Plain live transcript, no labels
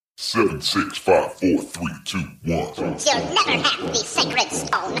Seven, 6, 5, 4, 3, 2, 1. You'll never have the sacred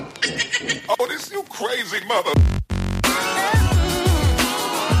stone. Oh, this you crazy mother.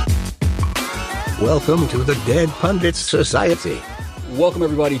 Welcome to the Dead Pundits Society. Welcome,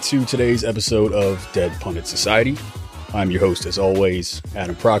 everybody, to today's episode of Dead Pundit Society. I'm your host, as always,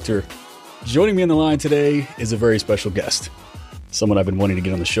 Adam Proctor. Joining me on the line today is a very special guest, someone I've been wanting to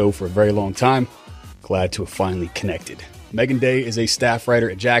get on the show for a very long time. Glad to have finally connected. Megan Day is a staff writer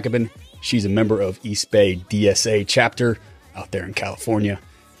at Jacobin. She's a member of East Bay DSA chapter out there in California,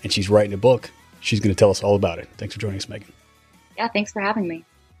 and she's writing a book. She's going to tell us all about it. Thanks for joining us, Megan. Yeah, thanks for having me.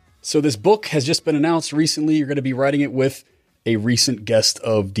 So this book has just been announced recently. You're going to be writing it with a recent guest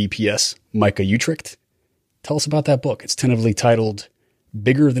of DPS, Micah Uetricht. Tell us about that book. It's tentatively titled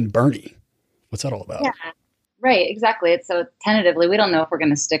Bigger Than Bernie. What's that all about? Yeah, right, exactly. It's so tentatively, we don't know if we're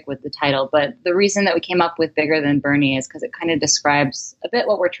going to stick with the title, but the reason that we came up with Bigger Than Bernie is because it kind of describes a bit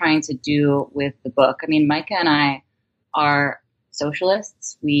what we're trying to do with the book. I mean, Micah and I are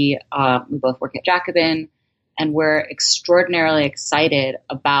socialists. We both work at Jacobin, and we're extraordinarily excited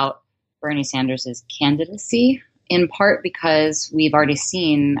about Bernie Sanders' candidacy, in part because we've already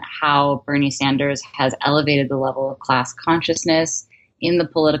seen how Bernie Sanders has elevated the level of class consciousness in the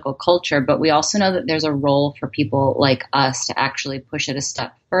political culture, but we also know that there's a role for people like us to actually push it a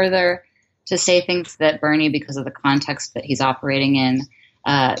step further, to say things that Bernie, because of the context that he's operating in,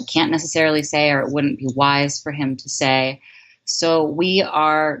 can't necessarily say, or it wouldn't be wise for him to say. So we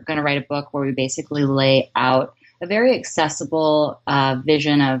are going to write a book where we basically lay out a very accessible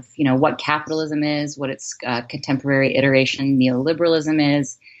vision of, what capitalism is, what its contemporary iteration neoliberalism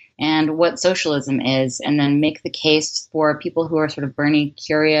is, and what socialism is, and then make the case for people who are sort of Bernie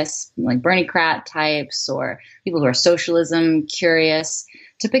curious, like Bernie-crat types, or people who are socialism curious,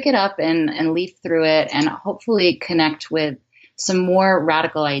 to pick it up and leaf through it and hopefully connect with some more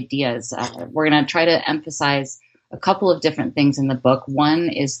radical ideas. We're going to try to emphasize a couple of different things in the book. One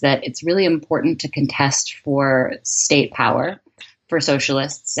is that it's really important to contest for state power for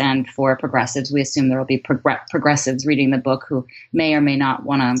socialists and for progressives. We assume there will be progressives reading the book who may or may not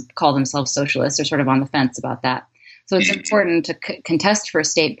want to call themselves socialists, or sort of on the fence about that. So it's important to contest for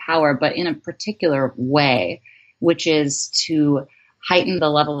state power, but in a particular way, which is to heighten the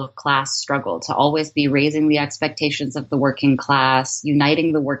level of class struggle, to always be raising the expectations of the working class,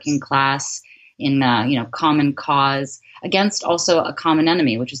 uniting the working class in common cause against also a common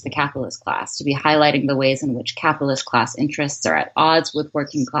enemy, which is the capitalist class, to be highlighting the ways in which capitalist class interests are at odds with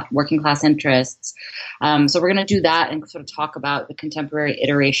working class interests. So we're going to do that and sort of talk about the contemporary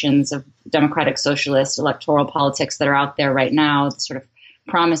iterations of democratic socialist electoral politics that are out there right now, the sort of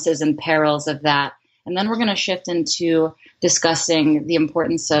promises and perils of that. And then we're going to shift into discussing the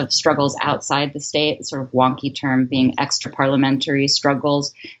importance of struggles outside the state, the sort of wonky term being extra-parliamentary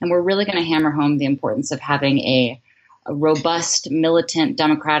struggles. And we're really going to hammer home the importance of having a robust, militant,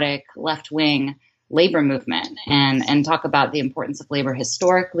 democratic, left-wing labor movement, and talk about the importance of labor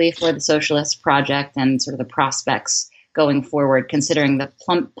historically for the socialist project and sort of the prospects going forward, considering the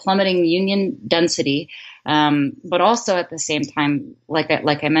plummeting union density, but also at the same time, like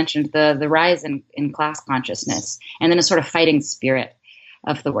I mentioned, the rise in class consciousness, and then a sort of fighting spirit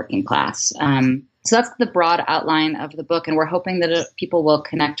of the working class. So that's the broad outline of the book, and we're hoping that people will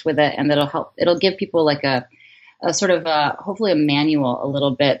connect with it, and that it'll give people like a sort of hopefully a manual a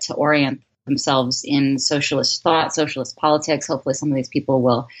little bit to orient themselves in socialist thought, socialist politics. Hopefully some of these people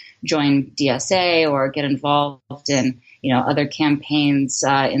will join DSA or get involved in, other campaigns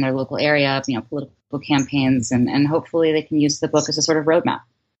in their local area, political campaigns, and hopefully they can use the book as a sort of roadmap.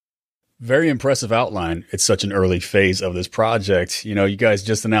 Very impressive outline. It's such an early phase of this project. You guys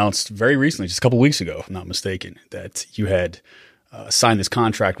just announced very recently, just a couple weeks ago, if I'm not mistaken, that you had signed this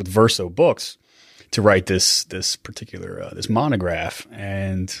contract with Verso Books to write this particular this monograph.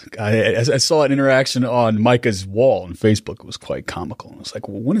 And I saw an interaction on Micah's wall on Facebook. It was quite comical. I was like,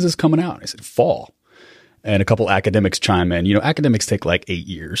 well, when is this coming out? I said, fall. And a couple academics chime in. Academics take like 8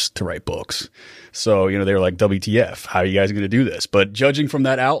 years to write books. So, they were like, WTF, how are you guys going to do this? But judging from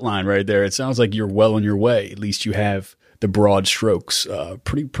that outline right there, it sounds like you're well on your way. At least you have the broad strokes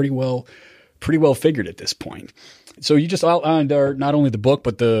pretty well figured at this point. So you just outlined not only the book,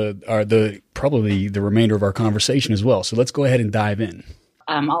 but probably the remainder of our conversation as well. So let's go ahead and dive in.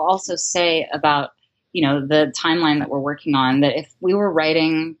 I'll also say about, the timeline that we're working on, that if we were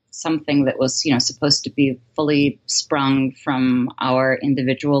writing something that was, supposed to be fully sprung from our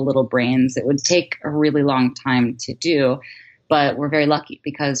individual little brains, it would take a really long time to do. But we're very lucky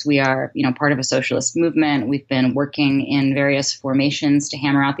because we are, part of a socialist movement. We've been working in various formations to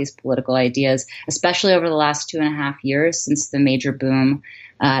hammer out these political ideas, especially over the last 2.5 years since the major boom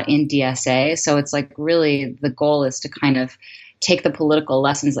in DSA. So it's like really the goal is to kind of take the political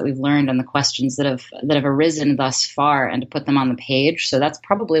lessons that we've learned and the questions that have arisen thus far and to put them on the page. So that's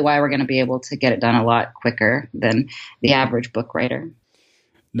probably why we're going to be able to get it done a lot quicker than the average book writer.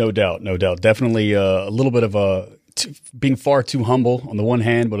 No doubt. Definitely a little bit of being far too humble on the one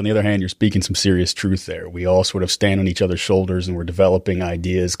hand, but on the other hand, you're speaking some serious truth there. We all sort of stand on each other's shoulders and we're developing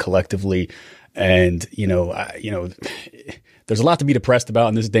ideas collectively. And, there's a lot to be depressed about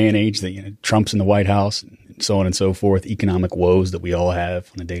in this day and age that, Trump's in the White House and so on and so forth, economic woes that we all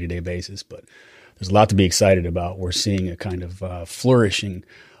have on a day-to-day basis. But there's a lot to be excited about. We're seeing a kind of flourishing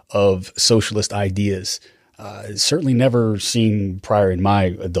of socialist ideas, certainly never seen prior in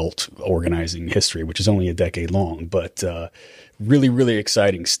my adult organizing history, which is only a decade long, but really, really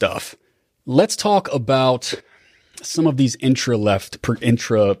exciting stuff. Let's talk about some of these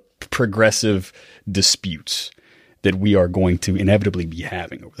intra-progressive disputes that we are going to inevitably be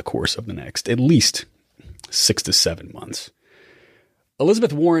having over the course of the next at least 6 to 7 months.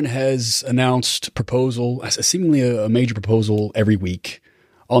 Elizabeth Warren has announced seemingly a major proposal every week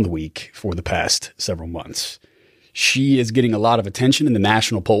on the week for the past several months. She is getting a lot of attention in the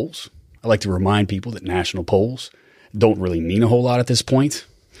national polls. I like to remind people that national polls don't really mean a whole lot at this point.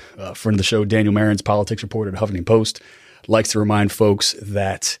 Friend of the show, Daniel Marin's politics reporter at Huffington Post, likes to remind folks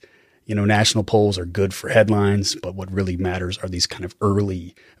that national polls are good for headlines, but what really matters are these kind of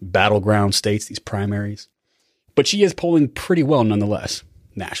early battleground states, these primaries. But she is polling pretty well nonetheless,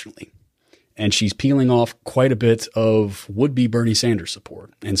 nationally. And she's peeling off quite a bit of would-be Bernie Sanders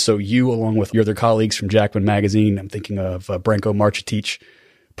support. And so you, along with your other colleagues from Jacobin Magazine, I'm thinking of Branko Marcetic,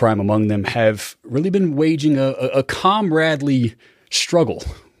 prime among them, have really been waging a comradely struggle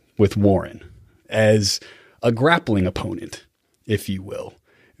with Warren as a grappling opponent, if you will,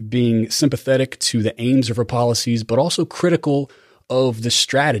 being sympathetic to the aims of her policies, but also critical of the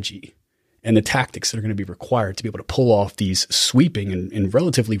strategy and the tactics that are going to be required to be able to pull off these sweeping and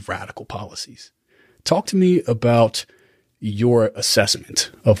relatively radical policies. Talk to me about your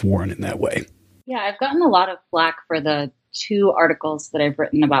assessment of Warren in that way. Yeah, I've gotten a lot of flack for the 2 articles that I've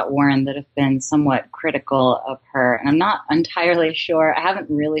written about Warren that have been somewhat critical of her. And I'm not entirely sure. I haven't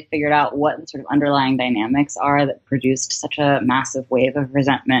really figured out what the sort of underlying dynamics are that produced such a massive wave of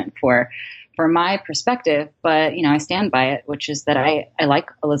resentment for my perspective. But, I stand by it, which is that I like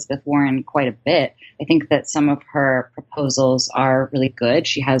Elizabeth Warren quite a bit. I think that some of her proposals are really good.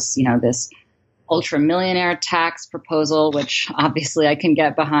 She has, this ultra millionaire tax proposal, which obviously I can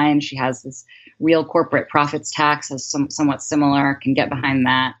get behind. She has this real corporate profits tax as somewhat similar, can get behind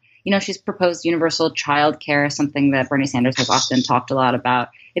that. She's proposed universal child care, something that Bernie Sanders has often talked a lot about.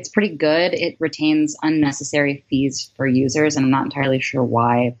 It's pretty good. It retains unnecessary fees for users, and I'm not entirely sure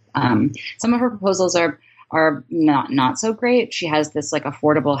why. Some of her proposals are not so great. She has this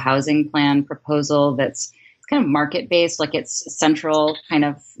affordable housing plan proposal that's kind of market-based, its central kind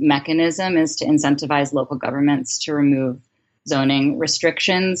of mechanism is to incentivize local governments to remove zoning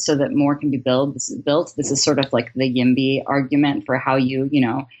restrictions so that more can be built. This is sort of like the YIMBY argument for how you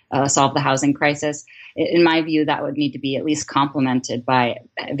solve the housing crisis. In my view, that would need to be at least complemented by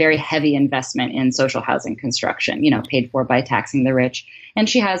a very heavy investment in social housing construction, paid for by taxing the rich. And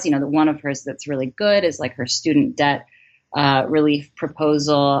she has, one of hers that's really good is her student debt relief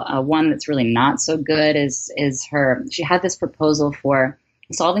proposal. One that's really not so good is she had this proposal for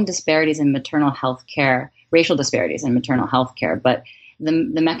solving disparities in maternal health care, racial disparities in maternal health care. But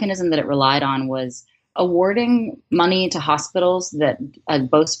the mechanism that it relied on was awarding money to hospitals that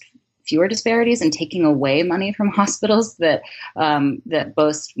boast fewer disparities and taking away money from hospitals that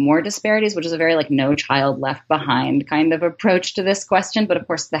boast more disparities, which is a very no child left behind kind of approach to this question. But of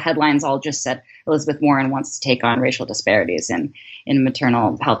course, the headlines all just said Elizabeth Warren wants to take on racial disparities in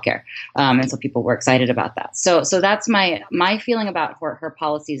maternal health care. And so people were excited about that. So that's my feeling about her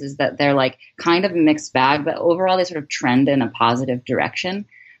policies is that they're kind of a mixed bag, but overall they sort of trend in a positive direction.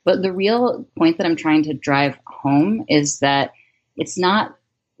 But the real point that I'm trying to drive home is that it's not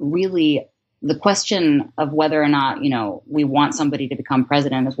really the question of whether or not, we want somebody to become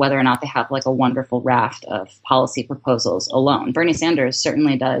president is whether or not they have a wonderful raft of policy proposals alone. Bernie Sanders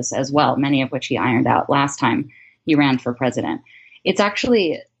certainly does as well, many of which he ironed out last time he ran for president. It's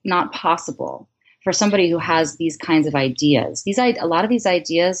actually not possible for somebody who has these kinds of ideas. A lot of these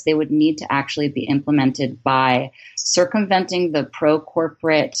ideas, they would need to actually be implemented by circumventing the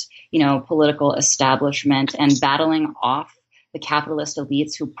pro-corporate, political establishment and battling off the capitalist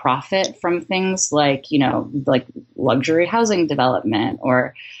elites who profit from things like luxury housing development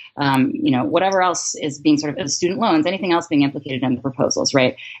or, whatever else is being sort of student loans, anything else being implicated in the proposals,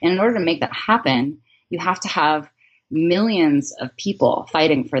 right? And in order to make that happen, you have to have millions of people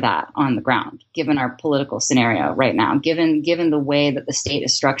fighting for that on the ground, given our political scenario right now, given the way that the state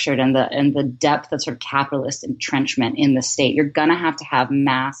is structured and the depth of sort of capitalist entrenchment in the state. You're going to have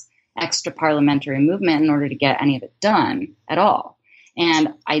mass extra parliamentary movement in order to get any of it done at all. And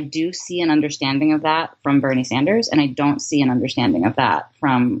I do see an understanding of that from Bernie Sanders, and I don't see an understanding of that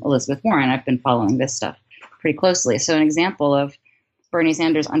from Elizabeth Warren. I've been following this stuff pretty closely. So an example of Bernie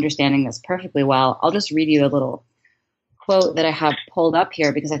Sanders understanding this perfectly well, I'll just read you a little quote that I have pulled up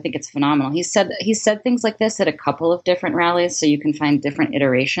here because I think it's phenomenal. He said things like this at a couple of different rallies, so you can find different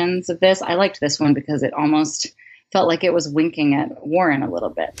iterations of this. I liked this one because it almost felt like it was winking at Warren a little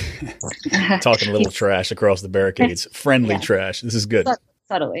bit. Talking a little trash across the barricades. Friendly trash. This is good.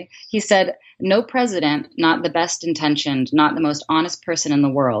 Subtly. He said, "No president, not the best intentioned, not the most honest person in the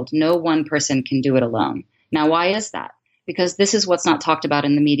world. No one person can do it alone." Now, why is that? Because this is what's not talked about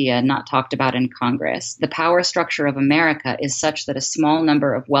in the media, not talked about in Congress. The power structure of America is such that a small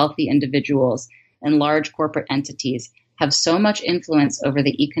number of wealthy individuals and large corporate entities have so much influence over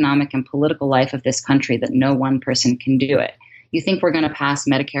the economic and political life of this country that no one person can do it. You think we're going to pass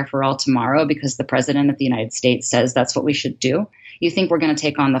Medicare for all tomorrow because the president of the United States says that's what we should do? You think we're going to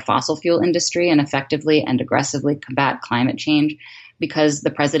take on the fossil fuel industry and effectively and aggressively combat climate change because the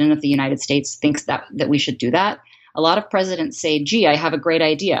president of the United States thinks that we should do that? A lot of presidents say, gee, I have a great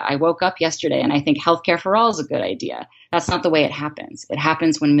idea. I woke up yesterday and I think healthcare for all is a good idea. That's not the way it happens. It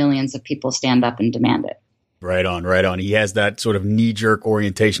happens when millions of people stand up and demand it. Right on, right on. He has that sort of knee-jerk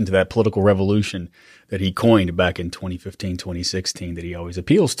orientation to that political revolution that he coined back in 2015, 2016 that he always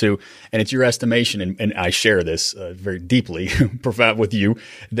appeals to. And it's your estimation, and I share this very deeply profound with you,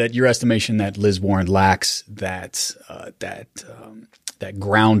 that your estimation that Liz Warren lacks that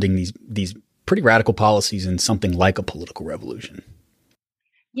grounding these pretty radical policies in something like a political revolution.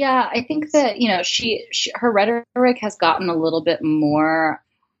 Yeah, I think that, her rhetoric has gotten a little bit more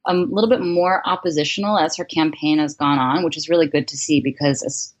oppositional as her campaign has gone on, which is really good to see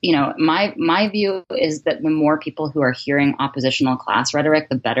because, my view is that the more people who are hearing oppositional class rhetoric,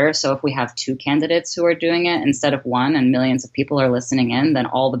 the better. So if we have two candidates who are doing it instead of one and millions of people are listening in, then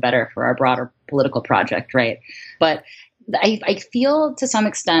all the better for our broader political project, right? But I feel to some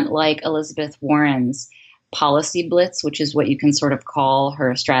extent like Elizabeth Warren's policy blitz, which is what you can sort of call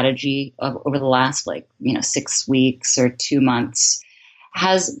her strategy over the last 6 weeks or 2 months,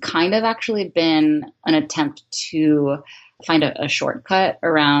 has kind of actually been an attempt to find a shortcut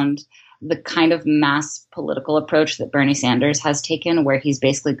around the kind of mass political approach that Bernie Sanders has taken, where he's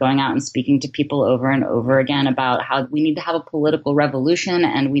basically going out and speaking to people over and over again about how we need to have a political revolution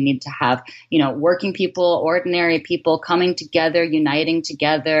and we need to have, working people, ordinary people coming together, uniting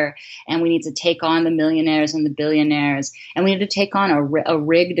together, and we need to take on the millionaires and the billionaires, and we need to take on a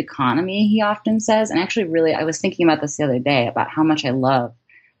rigged economy, he often says. And actually, really, I was thinking about this the other day about how much I love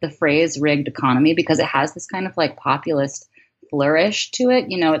the phrase rigged economy because it has this kind of populist flourish to it.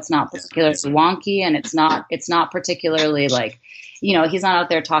 It's not particularly wonky, and it's not particularly he's not out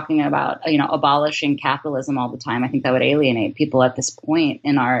there talking about, abolishing capitalism all the time. I think that would alienate people at this point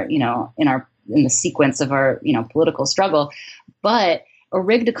in the sequence of our, political struggle. But a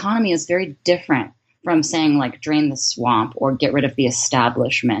rigged economy is very different from saying drain the swamp or get rid of the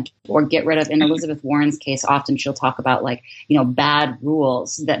establishment or get rid of, in Elizabeth Warren's case, often she'll talk about bad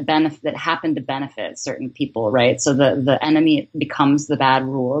rules that happen to benefit certain people, right? So the enemy becomes the bad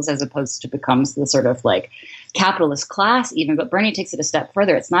rules as opposed to becomes the sort of capitalist class even. But Bernie takes it a step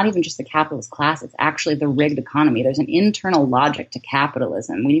further. It's not even just the capitalist class. It's actually the rigged economy. There's an internal logic to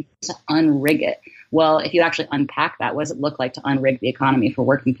capitalism. We need to unrig it. Well, if you actually unpack that, what does it look like to unrig the economy for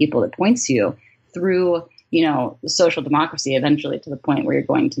working people? It points you through, social democracy eventually to the point where you're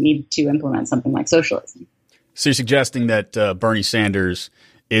going to need to implement something like socialism. So you're suggesting that Bernie Sanders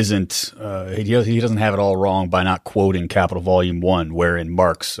isn't he doesn't have it all wrong by not quoting Capital Volume 1, wherein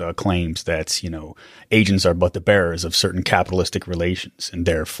Marx claims that, agents are but the bearers of certain capitalistic relations, and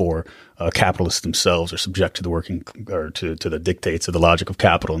therefore capitalists themselves are subject to the working or to the dictates of the logic of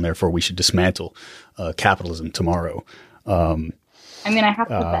capital, and therefore we should dismantle capitalism tomorrow. I have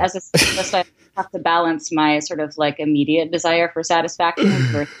to, as a socialist, I have to balance my sort of immediate desire for satisfaction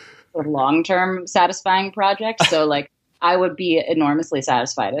for sort of long-term satisfying projects. So I would be enormously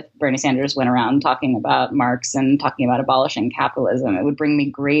satisfied if Bernie Sanders went around talking about Marx and talking about abolishing capitalism. It would bring me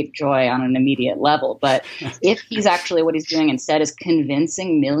great joy on an immediate level. But if he's actually, what he's doing instead is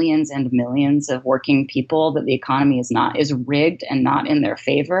convincing millions and millions of working people that the economy is rigged and not in their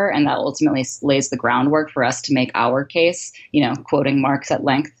favor, and that ultimately lays the groundwork for us to make our case, quoting Marx at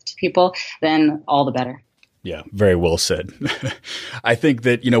length to people, then all the better. Yeah, very well said. I think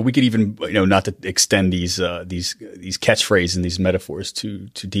that, we could even, not to extend these catchphrases and these metaphors too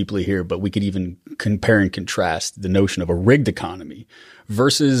deeply here, but we could even compare and contrast the notion of a rigged economy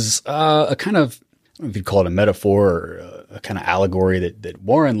versus a kind of, I don't know if you'd call it a metaphor or a kind of allegory that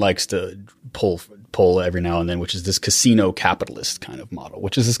Warren likes to pull every now and then, which is this casino capitalist kind of model,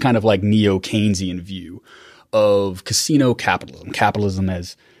 which is this kind of like neo-Keynesian view of casino capitalism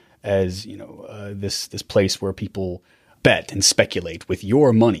as this place where people bet and speculate with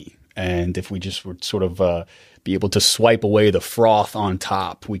your money. And if we just would sort of be able to swipe away the froth on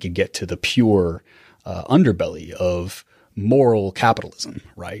top, we could get to the pure underbelly of moral capitalism,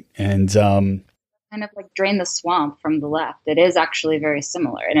 right? And kind of like Drain the Swamp from the left. It is actually very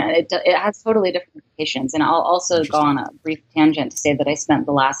similar, and it has totally different implications. And I'll also go on a brief tangent to say that I spent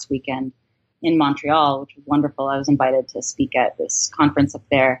the last weekend in Montreal, which was wonderful. I was invited to speak at this conference up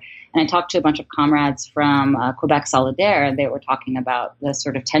there. And I talked to a bunch of comrades from Quebec Solidaire, and they were talking about the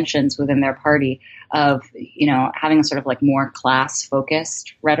sort of tensions within their party of, having a sort of like more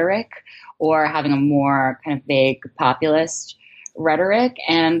class-focused rhetoric or having a more kind of vague populist rhetoric.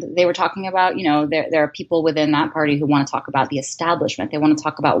 And they were talking about, there are people within that party who want to talk about the establishment. They want to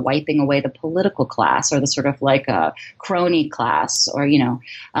talk about wiping away the political class or the sort of like a crony class or,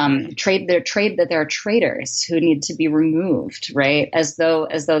 that there are traitors who need to be removed, right? As though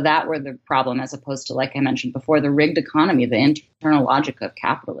that were the problem, as opposed to, like I mentioned before, the rigged economy, the internal logic of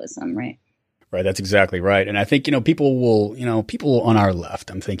capitalism, right? Right. That's exactly right. And I think, people on our left,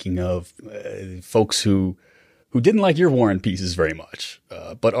 I'm thinking of folks who didn't like your Warren pieces very much,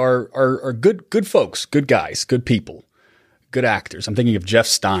 but are good folks, good guys, good people, good actors. I'm thinking of Jeff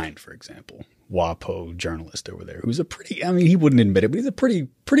Stein, for example, WAPO journalist over there, who's he wouldn't admit it, but he's a pretty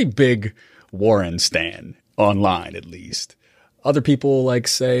big Warren stan online, at least. Other people like,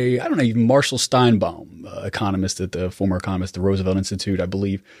 say, I don't know, even Marshall Steinbaum, former economist at the Roosevelt Institute, I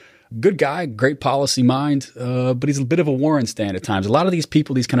believe. Good guy, great policy mind, but he's a bit of a Warren stan at times. A lot of these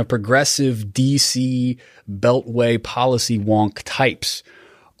people, these kind of progressive DC beltway policy wonk types,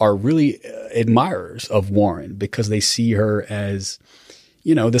 are really admirers of Warren because they see her as,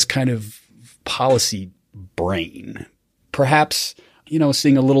 this kind of policy brain. Perhaps,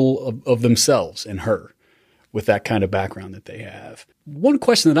 seeing a little of themselves in her with that kind of background that they have. One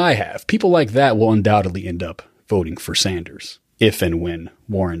question that I have, people like that will undoubtedly end up voting for Sanders if and when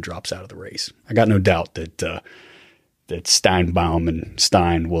Warren drops out of the race. I got no doubt that Steinbaum and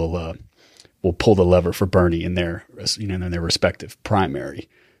Stein will pull the lever for Bernie in their respective primary.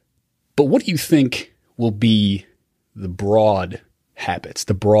 But what do you think will be the broad habits,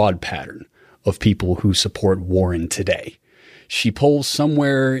 the broad pattern of people who support Warren today? She polls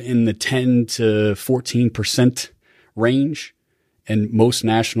somewhere in the 10 to 14% range in most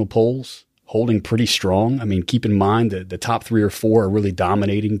national polls, holding pretty strong. I mean, keep in mind that the top 3 or 4 are really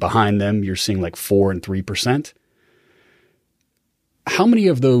dominating. Behind them, you're seeing like 4 and 3%. How many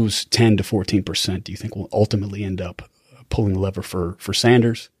of those 10 to 14% do you think will ultimately end up pulling the lever for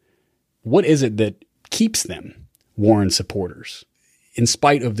Sanders? What is it that keeps them Warren supporters in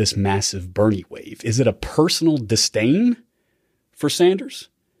spite of this massive Bernie wave? Is it a personal disdain for Sanders?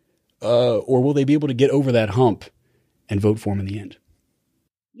 Or will they be able to get over that hump and vote for him in the end?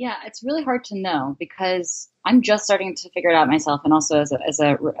 Yeah, it's really hard to know because I'm just starting to figure it out myself. And also as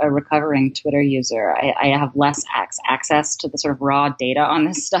a recovering Twitter user, I have less access to the sort of raw data on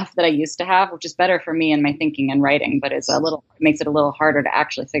this stuff that I used to have, which is better for me in my thinking and writing, but it makes it a little harder to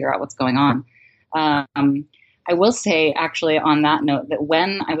actually figure out what's going on. I will say actually on that note that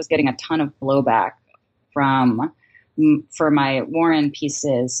when I was getting a ton of blowback for my Warren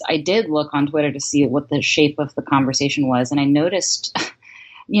pieces, I did look on Twitter to see what the shape of the conversation was. And I noticed,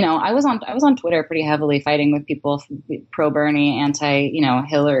 I was on Twitter pretty heavily fighting with people pro Bernie, anti,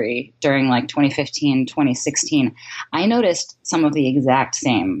 Hillary during like 2015, 2016. I noticed some of the exact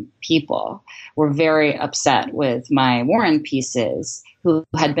same people were very upset with my Warren pieces who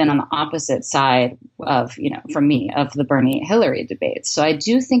had been on the opposite side of, from me, of the Bernie Hillary debates. So I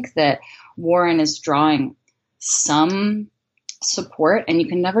do think that Warren is drawing some support, and you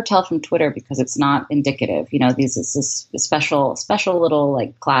can never tell from Twitter because it's not indicative. This is a special little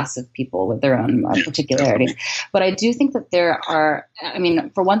like class of people with their own particularities. But I do think that there are,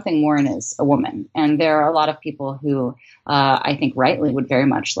 for one thing, Warren is a woman, and there are a lot of people who I think rightly would very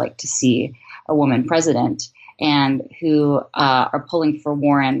much like to see a woman president and who are pulling for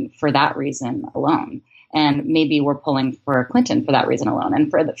Warren for that reason alone. And maybe we're pulling for Clinton for that reason alone.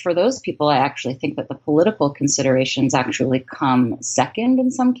 And for those people, I actually think that the political considerations actually come second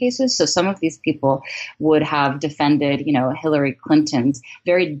in some cases. So some of these people would have defended, Hillary Clinton's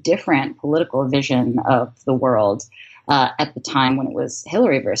very different political vision of the world at the time when it was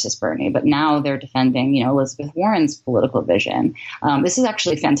Hillary versus Bernie, but now they're defending, Elizabeth Warren's political vision. This is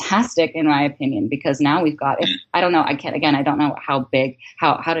actually fantastic, in my opinion, because now we've got. I don't know. I don't know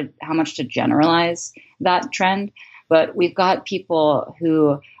how much to generalize that trend, but we've got people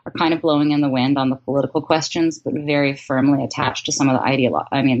who are kind of blowing in the wind on the political questions, but very firmly attached to some of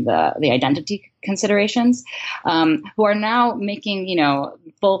the identity considerations, who are now making,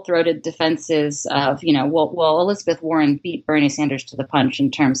 full-throated defenses of, well, Elizabeth Warren beat Bernie Sanders to the punch in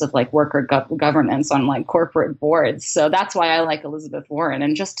terms of like worker governance on like corporate boards. So that's why I like Elizabeth Warren.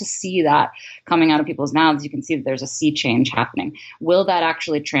 And just to see that coming out of people's mouths, you can see that there's a sea change happening. Will that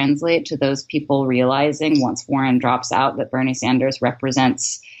actually translate to those people realizing once Warren drops out that Bernie Sanders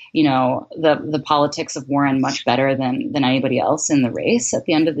represents the politics of Warren much better than anybody else in the race at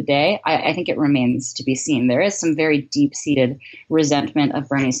the end of the day? I think it remains to be seen. There is some very deep-seated resentment of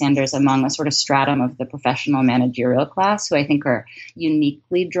Bernie Sanders among a sort of stratum of the professional managerial class who I think are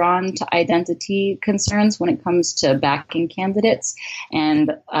uniquely drawn to identity concerns when it comes to backing candidates.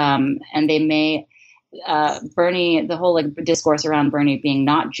 And they may... Bernie, the whole discourse around Bernie being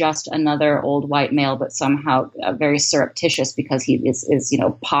not just another old white male, but somehow very surreptitious because he is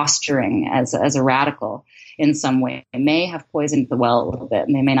posturing as a radical in some way, may have poisoned the well a little bit,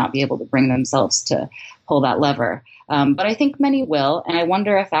 and they may not be able to bring themselves to pull that lever. But I think many will, and I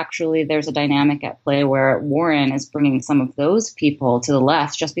wonder if actually there's a dynamic at play where Warren is bringing some of those people to the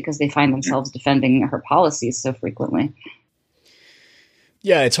left just because they find themselves defending her policies so frequently.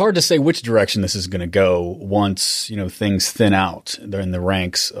 Yeah, it's hard to say which direction this is going to go once, things thin out. They're in the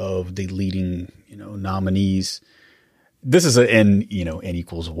ranks of the leading, nominees. This is an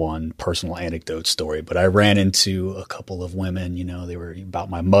N=1 personal anecdote story, but I ran into a couple of women, they were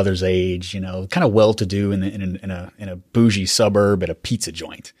about my mother's age, kind of well-to-do in a bougie suburb at a pizza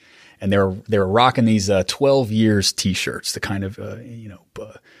joint. And they were rocking these 12 years t-shirts, the kind of,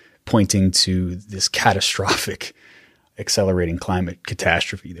 pointing to this catastrophic accelerating climate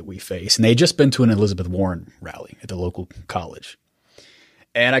catastrophe that we face. And they had just been to an Elizabeth Warren rally at the local college.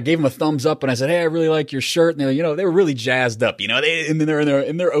 And I gave them a thumbs up and I said, "Hey, I really like your shirt." And they were really jazzed up, they're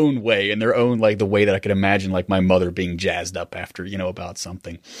in their own way, in their own, like the way that I could imagine, like my mother being jazzed up after, about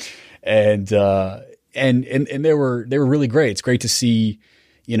something. And they were really great. It's great to see,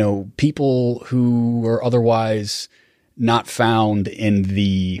 people who are otherwise not found in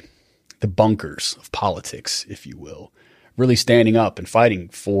the bunkers of politics, if you will, really standing up and fighting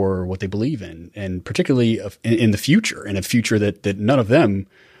for what they believe in, and particularly in the future, in a future that none of them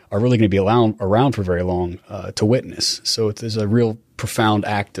are really going to be around for very long to witness. So there's a real profound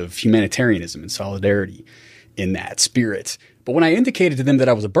act of humanitarianism and solidarity in that spirit. But when I indicated to them that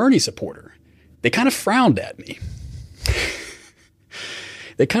I was a Bernie supporter, they kind of frowned at me.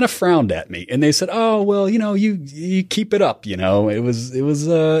 They kind of frowned at me and they said, "Oh, well, you keep it up." It was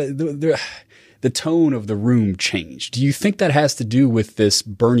the tone of the room changed. Do you think that has to do with this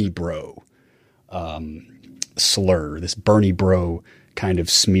Bernie bro slur, this Bernie bro kind of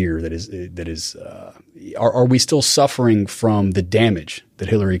smear that is are we still suffering from the damage that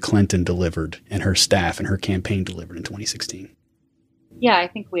Hillary Clinton delivered and her staff and her campaign delivered in 2016? Yeah, I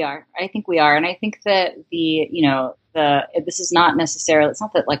think we are. And I think that this is not necessarily, it's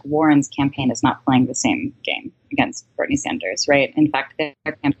not that like Warren's campaign is not playing the same game against Bernie Sanders, right? In fact, their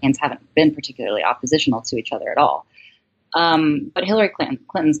campaigns haven't been particularly oppositional to each other at all. But Hillary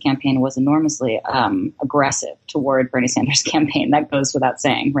Clinton's campaign was enormously aggressive toward Bernie Sanders' campaign. That goes without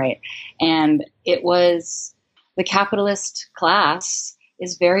saying, right? And it was, the capitalist class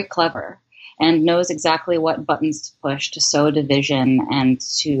is very clever and knows exactly what buttons to push to sow division and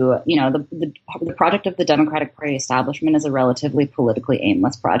to, the project of the Democratic Party establishment is a relatively politically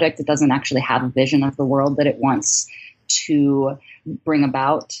aimless project. It doesn't actually have a vision of the world that it wants to bring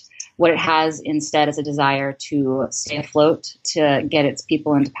about. What it has instead is a desire to stay afloat, to get its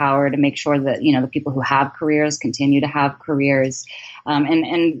people into power, to make sure that, the people who have careers continue to have careers.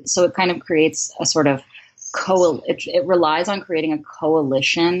 And so it kind of creates a sort of it relies on creating a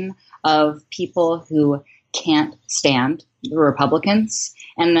coalition of people who can't stand the Republicans.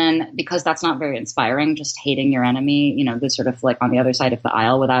 And then because that's not very inspiring, just hating your enemy, the sort of like on the other side of the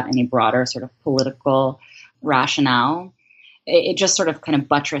aisle without any broader sort of political rationale, it just sort of kind of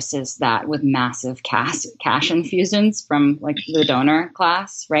buttresses that with massive cash infusions from like the donor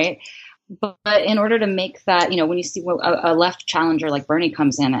class, right? But in order to make that, when you see a left challenger like Bernie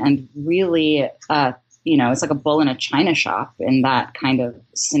comes in and really it's like a bull in a china shop in that kind of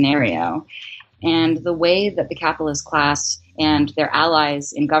scenario. And the way that the capitalist class and their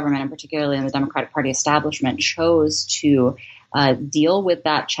allies in government, and particularly in the Democratic Party establishment, chose to deal with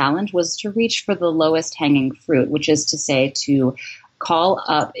that challenge was to reach for the lowest hanging fruit, which is to say to call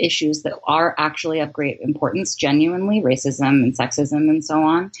up issues that are actually of great importance, genuinely, racism and sexism and so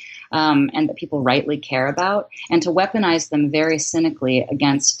on, and that people rightly care about, and to weaponize them very cynically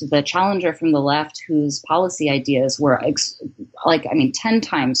against the challenger from the left whose policy ideas were 10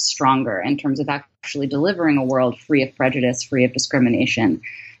 times stronger in terms of actually delivering a world free of prejudice, free of discrimination,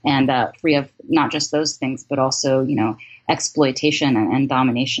 and free of not just those things, but also, exploitation and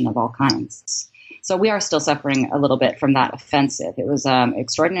domination of all kinds. So we are still suffering a little bit from that offensive. It was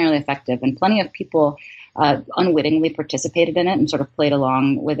extraordinarily effective, and plenty of people unwittingly participated in it and sort of played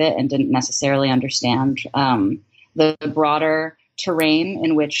along with it and didn't necessarily understand the broader terrain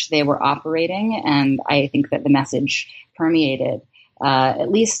in which they were operating. And I think that the message permeated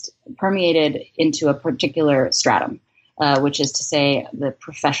into a particular stratum, which is to say the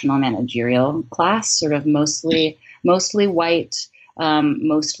professional managerial class, sort of mostly white,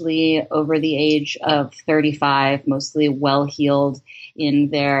 mostly over the age of 35, mostly well-heeled in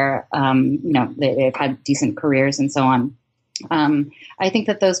their, they've had decent careers and so on. I think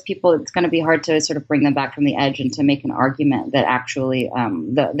that those people, it's going to be hard to sort of bring them back from the edge and to make an argument that actually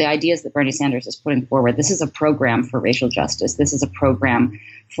the ideas that Bernie Sanders is putting forward, this is a program for racial justice. This is a program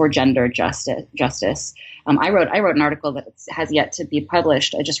for gender justice. I wrote an article that has yet to be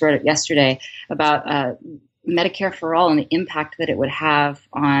published. I just wrote it yesterday about Medicare for All and the impact that it would have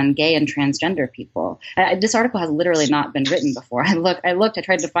on gay and transgender people. This article has literally not been written before. I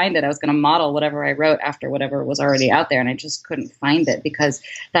tried to find it. I was going to model whatever I wrote after whatever was already out there, and I just couldn't find it because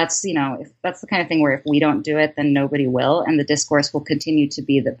that's the kind of thing where if we don't do it, then nobody will. And the discourse will continue to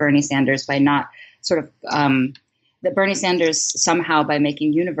be that Bernie Sanders, by not sort of, that Bernie Sanders somehow by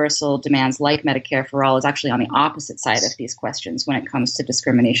making universal demands like Medicare for All is actually on the opposite side of these questions when it comes to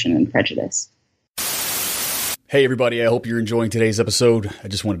discrimination and prejudice. Hey everybody, I hope you're enjoying today's episode. I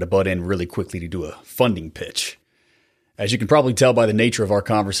just wanted to butt in really quickly to do a funding pitch. As you can probably tell by the nature of our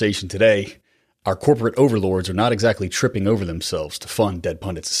conversation today, our corporate overlords are not exactly tripping over themselves to fund Dead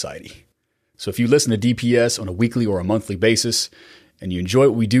Pundit Society. So if you listen to DPS on a weekly or a monthly basis, and you enjoy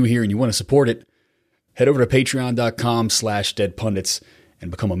what we do here and you want to support it, head over to patreon.com/deadpundits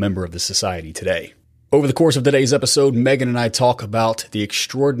and become a member of the society today. Over the course of today's episode, Megan and I talk about the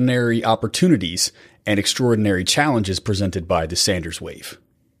extraordinary opportunities and extraordinary challenges presented by the Sanders wave.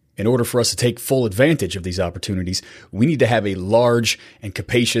 In order for us to take full advantage of these opportunities, we need to have a large and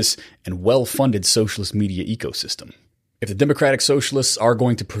capacious and well-funded socialist media ecosystem. If the Democratic Socialists are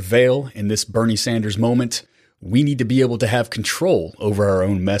going to prevail in this Bernie Sanders moment, we need to be able to have control over our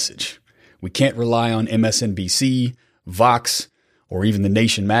own message. We can't rely on MSNBC, Vox, or even The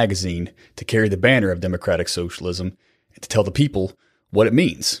Nation magazine to carry the banner of democratic socialism and to tell the people what it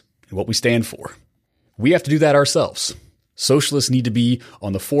means and what we stand for. We have to do that ourselves. Socialists need to be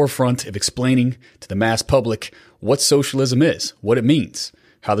on the forefront of explaining to the mass public what socialism is, what it means,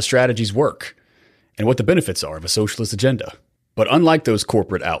 how the strategies work, and what the benefits are of a socialist agenda. But unlike those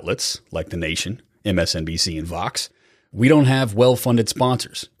corporate outlets like The Nation, MSNBC, and Vox, we don't have well-funded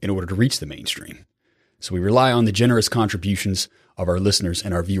sponsors in order to reach the mainstream. So we rely on the generous contributions of our listeners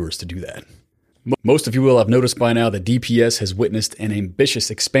and our viewers to do that. Most of you will have noticed by now that DPS has witnessed an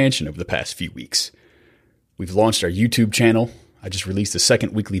ambitious expansion over the past few weeks. We've launched our YouTube channel. I just released a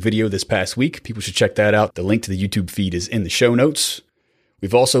second weekly video this past week. People should check that out. The link to the YouTube feed is in the show notes.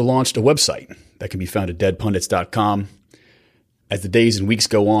 We've also launched a website that can be found at deadpundits.com. As the days and weeks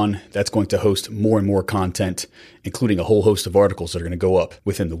go on, that's going to host more and more content, including a whole host of articles that are going to go up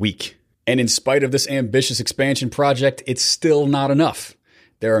within the week. And in spite of this ambitious expansion project, it's still not enough.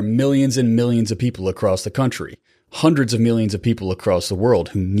 There are millions and millions of people across the country, hundreds of millions of people across the world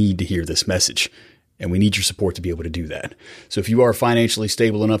who need to hear this message. And we need your support to be able to do that. So if you are financially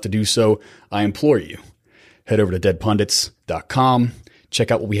stable enough to do so, I implore you, head over to deadpundits.com, check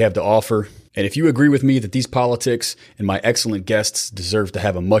out what we have to offer. And if you agree with me that these politics and my excellent guests deserve to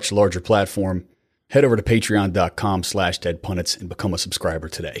have a much larger platform, head over to patreon.com/deadpundits and become a subscriber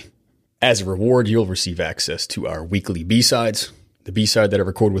today. As a reward, you'll receive access to our weekly B-sides. The B-side that I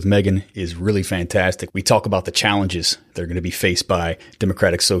record with Megan is really fantastic. We talk about the challenges that are going to be faced by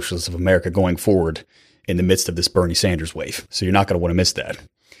Democratic Socialists of America going forward in the midst of this Bernie Sanders wave. So you're not going to want to miss that.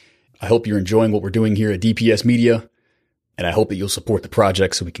 I hope you're enjoying what we're doing here at DPS Media, and I hope that you'll support the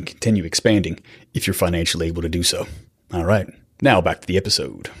project so we can continue expanding if you're financially able to do so. All right, now back to the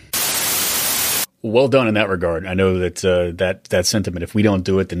episode. Well done in that regard. I know that that sentiment, if we don't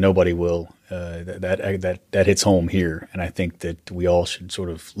do it, then nobody will. that hits home here. And I think that we all should sort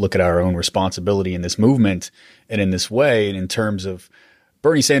of look at our own responsibility in this movement and in this way. And in terms of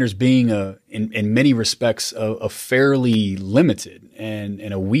Bernie Sanders being in many respects, a fairly limited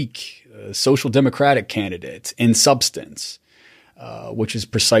and a weak social democratic candidate in substance, which is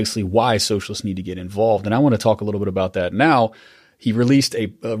precisely why socialists need to get involved. And I want to talk a little bit about that now. He released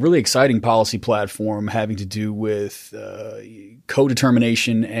a really exciting policy platform having to do with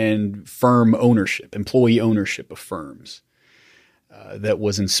co-determination and firm ownership, employee ownership of firms. That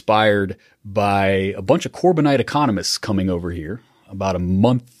was inspired by a bunch of Corbynite economists coming over here about a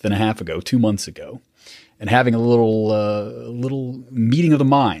month and a half ago, 2 months ago, and having a little meeting of the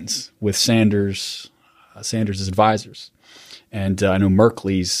minds with Sanders' advisors. And I know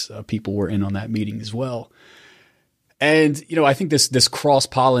Merkley's people were in on that meeting as well. And, I think this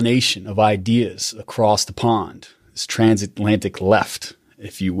cross-pollination of ideas across the pond, this transatlantic left,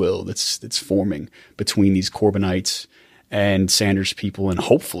 if you will, that's forming between these Corbynites and Sanders people and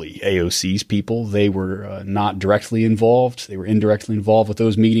hopefully AOC's people. They were not directly involved. They were indirectly involved with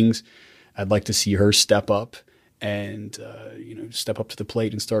those meetings. I'd like to see her step up and, step up to the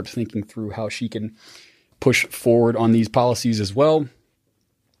plate and start thinking through how she can push forward on these policies as well.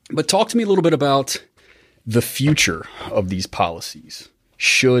 But talk to me a little bit about the future of these policies.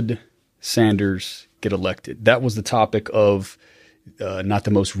 Should Sanders get elected? That was the topic of not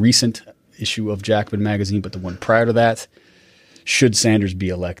the most recent issue of Jacobin magazine, but the one prior to that. Should Sanders be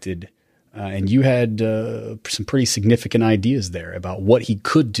elected? And you had some pretty significant ideas there about what he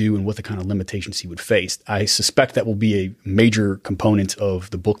could do and what the kind of limitations he would face. I suspect that will be a major component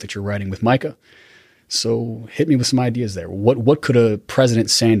of the book that you're writing with Micah. So hit me with some ideas there. What could a President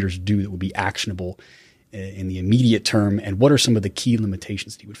Sanders do that would be actionable in the immediate term, and what are some of the key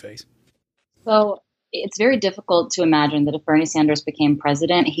limitations that he would face? So it's very difficult to imagine that if Bernie Sanders became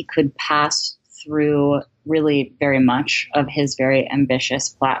president, he could pass through really very much of his very ambitious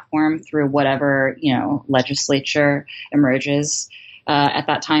platform through whatever, legislature emerges at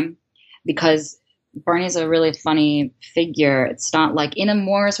that time, because Bernie's a really funny figure. It's not like in a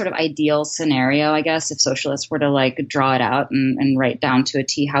more sort of ideal scenario, I guess, if socialists were to draw it out and write down to a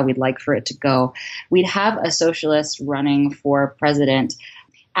T how we'd like for it to go, we'd have a socialist running for president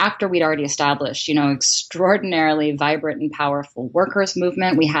after we'd already established, extraordinarily vibrant and powerful workers'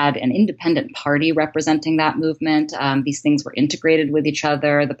 movement. We had an independent party representing that movement. These things were integrated with each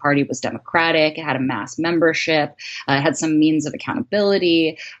other. The party was democratic. It had a mass membership. It had some means of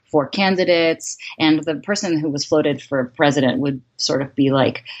accountability for candidates. And the person who was floated for president would sort of be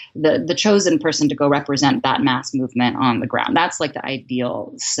like the chosen person to go represent that mass movement on the ground. That's like the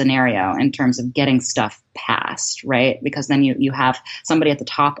ideal scenario in terms of getting stuff passed, right? Because then you have somebody at the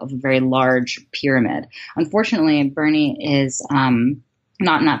top of a very large pyramid. Unfortunately, Bernie is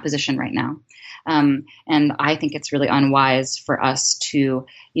not in that position right now. And I think it's really unwise for us to,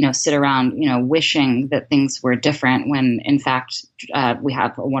 sit around, wishing that things were different when, in fact, we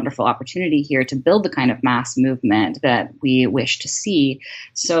have a wonderful opportunity here to build the kind of mass movement that we wish to see.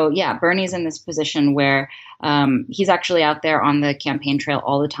 So, yeah, Bernie's in this position where he's actually out there on the campaign trail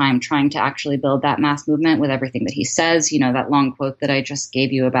all the time trying to actually build that mass movement with everything that he says. That long quote that I just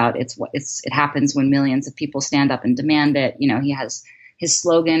gave you about it happens when millions of people stand up and demand it. He has his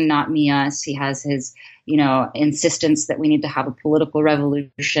slogan, not me, us. He has his, insistence that we need to have a political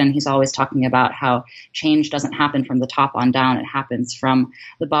revolution. He's always talking about how change doesn't happen from the top on down. It happens from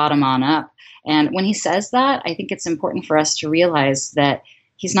the bottom on up. And when he says that, I think it's important for us to realize that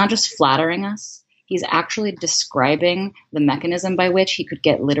he's not just flattering us. He's actually describing the mechanism by which he could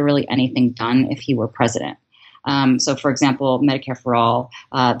get literally anything done if he were president. So, for example, Medicare for All,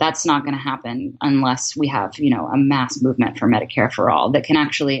 that's not going to happen unless we have, a mass movement for Medicare for All that can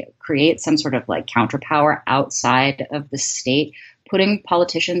actually create some sort of counterpower outside of the state, putting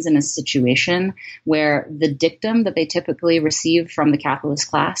politicians in a situation where the dictum that they typically receive from the capitalist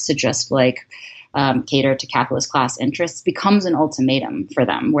class to just cater to capitalist class interests becomes an ultimatum for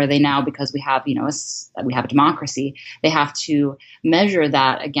them, where they now, because we have, we have a democracy, they have to measure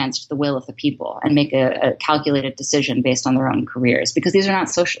that against the will of the people and make a calculated decision based on their own careers. Because these are not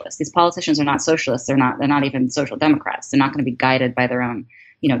socialists. These politicians are not socialists. They're not even social democrats. They're not going to be guided by their own,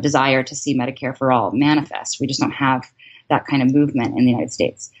 desire to see Medicare for All manifest. We just don't have that kind of movement in the United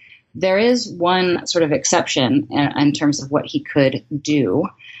States. There is one sort of exception in terms of what he could do,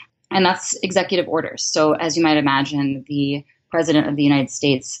 and that's executive orders. So as you might imagine, the president of the United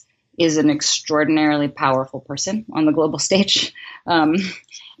States is an extraordinarily powerful person on the global stage.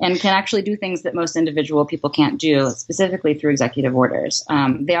 and can actually do things that most individual people can't do, specifically through executive orders.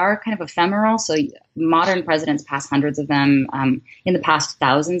 They are kind of ephemeral, so modern presidents pass hundreds of them. In the past,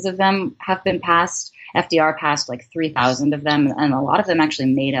 thousands of them have been passed. FDR passed like 3,000 of them, and a lot of them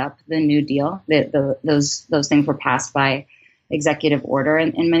actually made up the New Deal. Those things were passed by executive order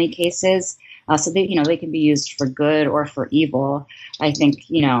in many cases. So they can be used for good or for evil. I think,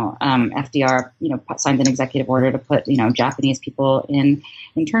 FDR, signed an executive order to put, Japanese people in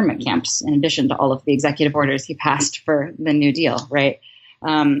internment camps, in addition to all of the executive orders he passed for the New Deal, right?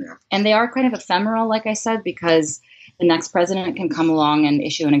 And they are kind of ephemeral, like I said, because the next president can come along and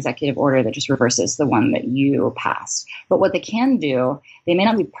issue an executive order that just reverses the one that you passed. But what they can do, they may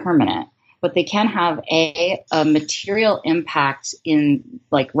not be permanent, but they can have a material impact in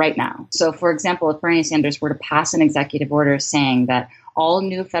right now. So, for example, if Bernie Sanders were to pass an executive order saying that all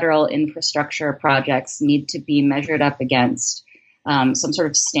new federal infrastructure projects need to be measured up against some sort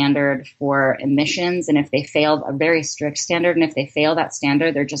of standard for emissions, and if they fail, a very strict standard, and if they fail that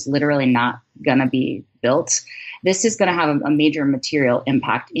standard, they're just literally not going to be built. This is going to have a major material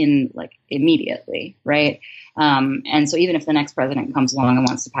impact immediately, right? And so even if the next president comes along and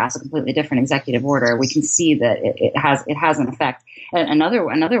wants to pass a completely different executive order, we can see that it has an effect. And another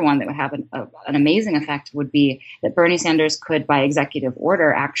one that would have an amazing effect would be that Bernie Sanders could, by executive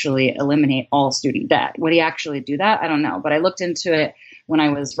order, actually eliminate all student debt. Would he actually do that? I don't know. But I looked into it when I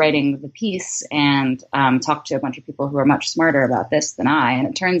was writing the piece and talked to a bunch of people who are much smarter about this than I. And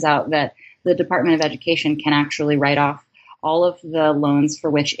it turns out that the Department of Education can actually write off all of the loans for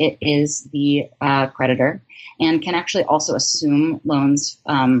which it is the creditor, and can actually also assume loans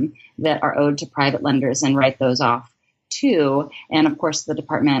that are owed to private lenders and write those off too. And of course, the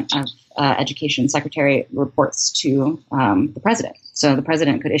Department of Education secretary reports to the president. So the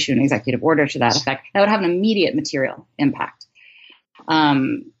president could issue an executive order to that effect. That would have an immediate material impact.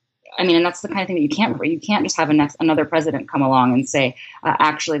 And that's the kind of thing that you can't just have another president come along and say,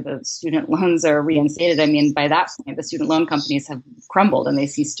 actually, the student loans are reinstated. By that point, the student loan companies have crumbled and they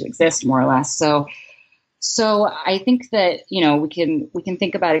cease to exist, more or less. So I think that, we can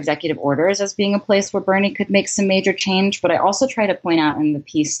think about executive orders as being a place where Bernie could make some major change. But I also try to point out in the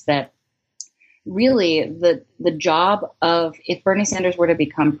piece that really the job of, if Bernie Sanders were to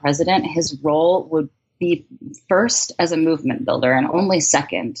become president, his role would be first as a movement builder and only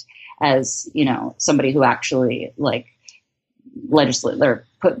second as, somebody who actually legislate or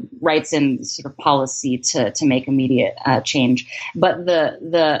writes in sort of policy to make immediate change. But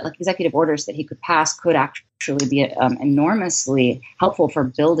the executive orders that he could pass could actually be enormously helpful for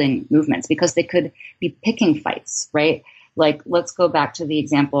building movements, because they could be picking fights, right? Let's go back to the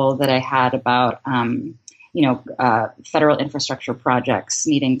example that I had about federal infrastructure projects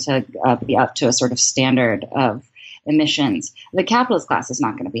needing to be up to a sort of standard of emissions. The capitalist class is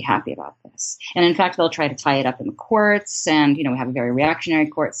not going to be happy about this. And in fact, they'll try to tie it up in the courts, and, we have a very reactionary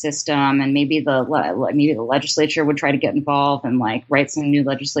court system, and maybe the legislature would try to get involved and write some new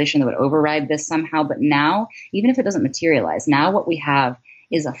legislation that would override this somehow. But now, even if it doesn't materialize, now what we have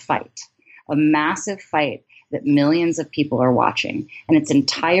is a fight, a massive fight that millions of people are watching. And it's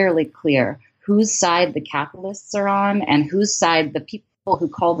entirely clear whose side the capitalists are on and whose side the people who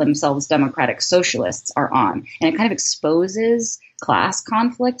call themselves democratic socialists are on. And it kind of exposes class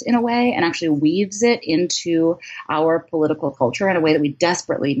conflict in a way and actually weaves it into our political culture in a way that we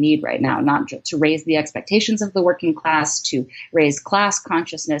desperately need right now, not just to raise the expectations of the working class, to raise class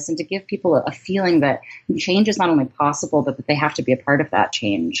consciousness, and to give people a feeling that change is not only possible, but that they have to be a part of that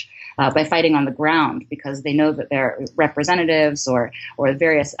change by fighting on the ground, because they know that their representatives or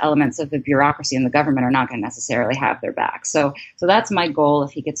various elements of the bureaucracy in the government are not going to necessarily have their back. So that's my goal if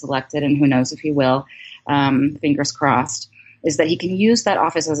he gets elected, and who knows if he will, fingers crossed, is that he can use that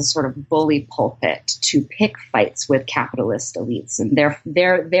office as a sort of bully pulpit to pick fights with capitalist elites and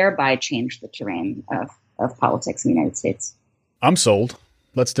thereby change the terrain of politics in the United States. I'm sold.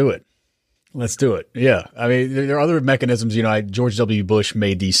 Let's do it. Let's do it. Yeah. There are other mechanisms. George W. Bush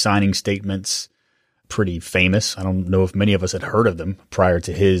made these signing statements pretty famous. I don't know if many of us had heard of them prior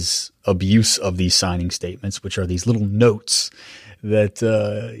to his abuse of these signing statements, which are these little notes that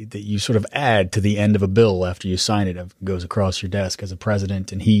you sort of add to the end of a bill after you sign it. It goes across your desk as a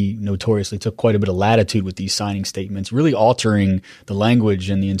president. And he notoriously took quite a bit of latitude with these signing statements, really altering the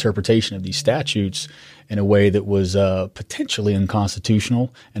language and the interpretation of these statutes in a way that was potentially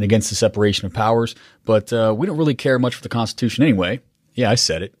unconstitutional and against the separation of powers. But we don't really care much for the Constitution anyway. Yeah, I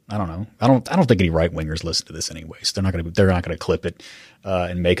said it. I don't know. I don't think any right wingers listen to this anyways. They're not going to clip it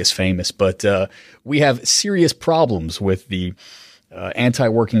and make us famous. But we have serious problems with the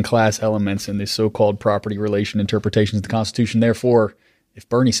anti-working class elements in the so-called property relation interpretations of the Constitution. Therefore, If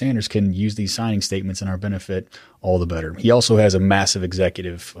Bernie Sanders can use these signing statements in our benefit, all the better. He also has a massive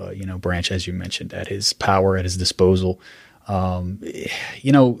executive, branch, as you mentioned, at his power, at his disposal. The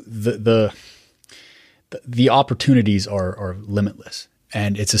opportunities are limitless,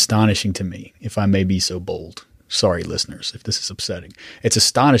 and it's astonishing to me, if I may be so bold. Sorry, listeners, if this is upsetting. It's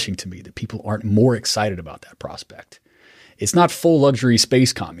astonishing to me that people aren't more excited about that prospect. It's not full luxury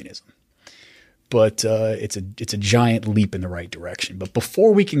space communism, but it's a giant leap in the right direction. But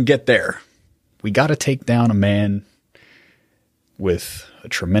before we can get there, we got to take down a man with a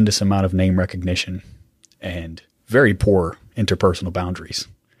tremendous amount of name recognition and very poor interpersonal boundaries,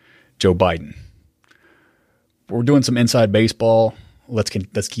 Joe Biden. We're doing some inside baseball. Let's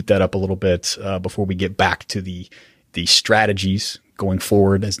keep that up a little bit before we get back to the strategies going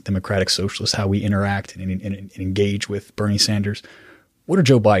forward as Democratic Socialists, how we interact and engage with Bernie Sanders. What are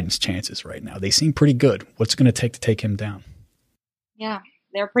Joe Biden's chances right now? They seem pretty good. What's it going to take him down? Yeah,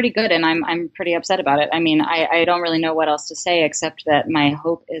 they're pretty good, and I'm pretty upset about it. I mean, I don't really know what else to say except that my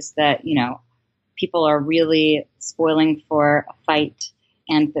hope is that, people are really spoiling for a fight,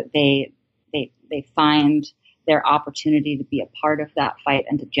 and that they find their opportunity to be a part of that fight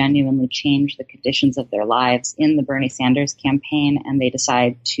and to genuinely change the conditions of their lives in the Bernie Sanders campaign, and they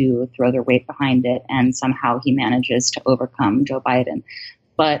decide to throw their weight behind it, and somehow he manages to overcome Joe Biden.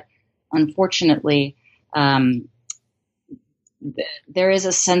 But unfortunately, there is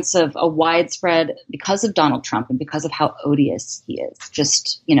a sense of a widespread, because of Donald Trump and because of how odious he is,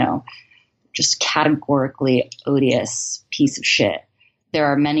 just categorically odious piece of shit. There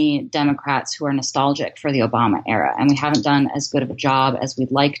are many Democrats who are nostalgic for the Obama era, and we haven't done as good of a job as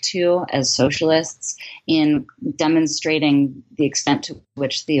we'd like to as socialists in demonstrating the extent to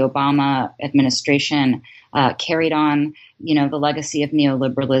which the Obama administration carried on, the legacy of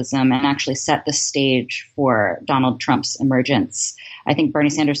neoliberalism and actually set the stage for Donald Trump's emergence. I think Bernie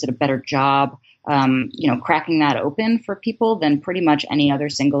Sanders did a better job cracking that open for people than pretty much any other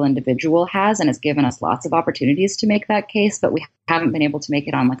single individual has, and has given us lots of opportunities to make that case, but we haven't been able to make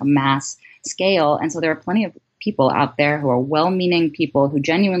it on like a mass scale. And so there are plenty of people out there who are well-meaning people who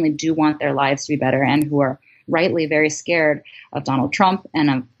genuinely do want their lives to be better, and who are rightly very scared of Donald Trump and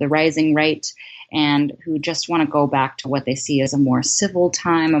of the rising right, and who just want to go back to what they see as a more civil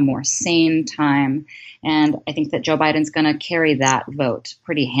time, a more sane time. And I think that Joe Biden's going to carry that vote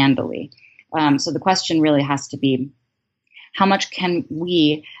pretty handily. So the question really has to be, how much can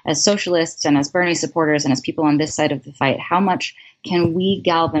we as socialists and as Bernie supporters and as people on this side of the fight, how much can we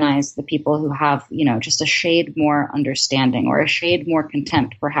galvanize the people who have, just a shade more understanding or a shade more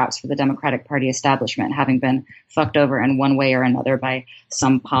contempt, perhaps, for the Democratic Party establishment, having been fucked over in one way or another by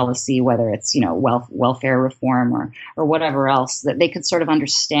some policy, whether it's, welfare reform or whatever else, that they could sort of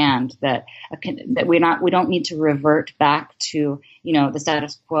understand that we don't need to revert back to, the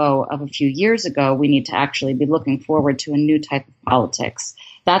status quo of a few years ago. We need to actually be looking forward to a new type of politics.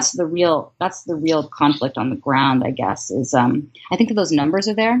 That's the real conflict on the ground, I guess, is I think that those numbers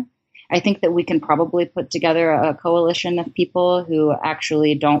are there. I think that we can probably put together a coalition of people who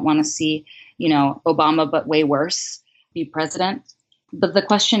actually don't want to see, Obama, but way worse, be president. But the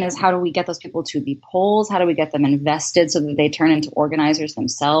question is, how do we get those people to be polls? How do we get them invested so that they turn into organizers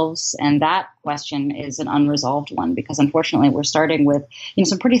themselves? And that question is an unresolved one, because unfortunately we're starting with,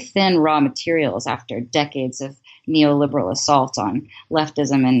 some pretty thin raw materials after decades of neoliberal assault on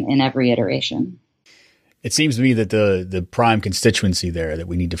leftism in every iteration. It seems to me that the prime constituency there that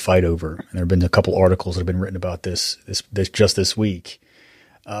we need to fight over, and there have been a couple articles that have been written about this just this week,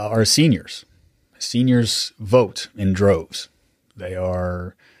 are seniors. Seniors vote in droves.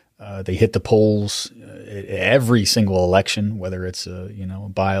 They hit the polls every single election, whether it's a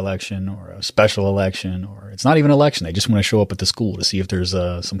by-election or a special election, or it's not even an election. They just want to show up at the school to see if there's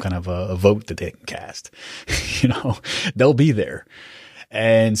some kind of a vote that they can cast. They'll be there.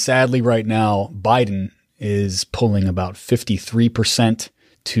 And sadly, right now, Biden is pulling about 53%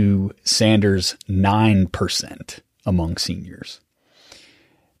 to Sanders' 9% among seniors.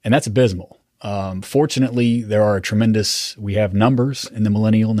 And that's abysmal. Fortunately, we have numbers in the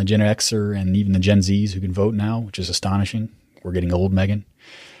millennial and the Gen Xer and even the Gen Zs who can vote now, which is astonishing. We're getting old, Megan.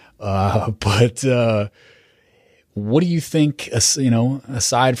 But what do you think,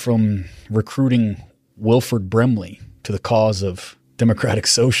 aside from recruiting Wilford Brimley to the cause of democratic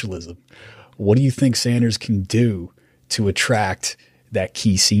socialism, what do you think Sanders can do to attract that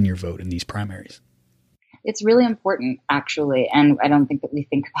key senior vote in these primaries? It's really important, actually, and I don't think that we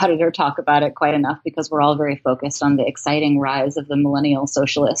think about it or talk about it quite enough, because we're all very focused on the exciting rise of the millennial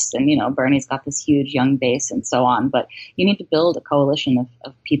socialists, and Bernie's got this huge young base and so on. But you need to build a coalition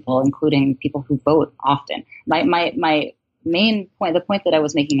of people, including people who vote often. My main point, the point that I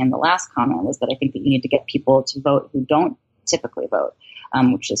was making in the last comment was that I think that you need to get people to vote who don't typically vote,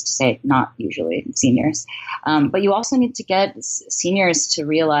 which is to say not usually seniors. But you also need to get seniors to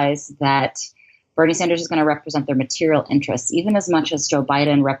realize that Bernie Sanders is going to represent their material interests, even as much as Joe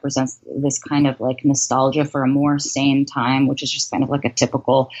Biden represents this kind of like nostalgia for a more sane time, which is just kind of like a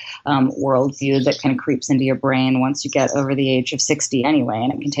typical worldview that kind of creeps into your brain once you get over the age of 60 anyway.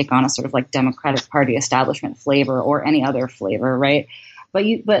 And it can take on a sort of like Democratic Party establishment flavor or any other flavor, right?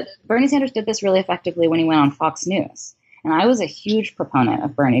 But Bernie Sanders did this really effectively when he went on Fox News. And I was a huge proponent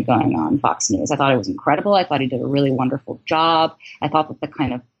of Bernie going on Fox News. I thought it was incredible. I thought he did a really wonderful job. I thought that the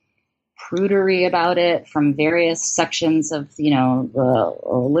kind of prudery about it from various sections of, the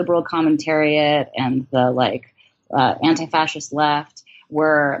liberal commentariat and the anti-fascist left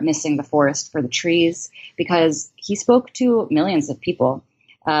were missing the forest for the trees, because he spoke to millions of people.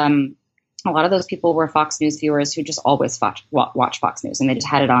 A lot of those people were Fox News viewers who just always watch Fox News, and they just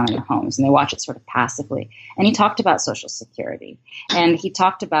had it on in their homes and they watch it sort of passively. And he talked about Social Security, and he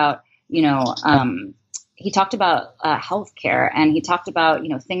talked about, healthcare, and he talked about,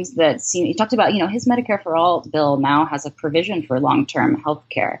 things that he talked about, his Medicare for All bill now has a provision for long-term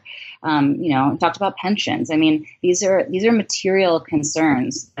healthcare. He talked about pensions. I mean, these are material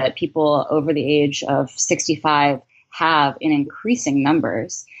concerns that people over the age of 65 have in increasing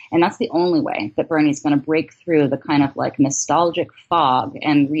numbers. And that's the only way that Bernie's going to break through the kind of like nostalgic fog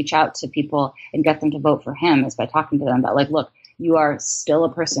and reach out to people and get them to vote for him, is by talking to them about like, look, you are still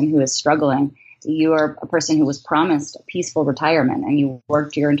a person who is struggling. You are a person who was promised a peaceful retirement, and you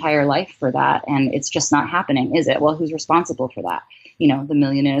worked your entire life for that. And it's just not happening, is it? Well, who's responsible for that? The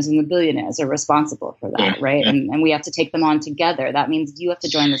millionaires and the billionaires are responsible for that, right? And we have to take them on together. That means you have to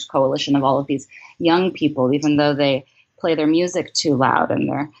join this coalition of all of these young people, even though they play their music too loud and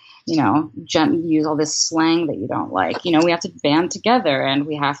they're, use all this slang that you don't like. We have to band together, and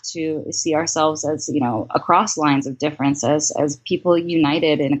we have to see ourselves as, across lines of difference, as people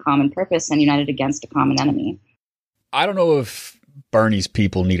united in a common purpose and united against a common enemy. I don't know if Bernie's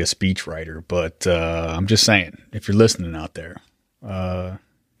people need a speechwriter, but I'm just saying, if you're listening out there,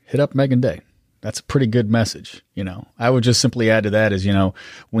 hit up Megan Day. That's a pretty good message. I would just simply add to that is,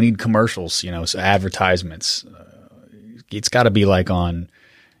 we need commercials, so advertisements. It's got to be like on,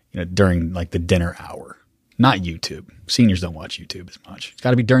 during like the dinner hour, not YouTube. Seniors don't watch YouTube as much. It's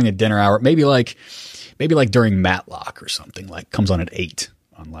got to be during the dinner hour. Maybe like during Matlock or something, like comes on at 8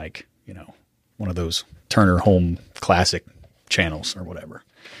 on like, one of those Turner Home Classic channels or whatever.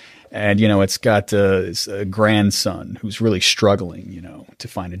 And, it's got a grandson who's really struggling, to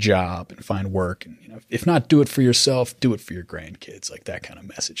find a job and find work. And, if not do it for yourself, do it for your grandkids. Like that kind of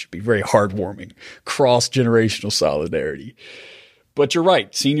message would be very heartwarming, cross-generational solidarity. But you're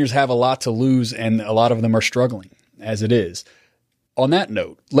right. Seniors have a lot to lose, and a lot of them are struggling as it is. On that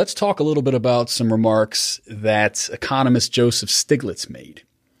note, let's talk a little bit about some remarks that economist Joseph Stiglitz made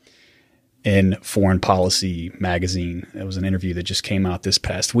in Foreign Policy magazine. It was an interview that just came out this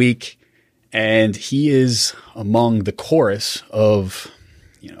past week. And he is among the chorus of,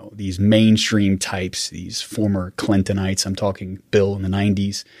 these mainstream types, these former Clintonites. I'm talking Bill in the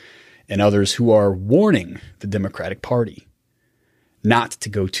 90s and others who are warning the Democratic Party not to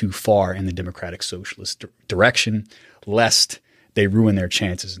go too far in the Democratic Socialist direction, lest they ruin their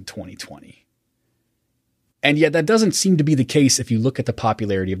chances in 2020. And yet that doesn't seem to be the case if you look at the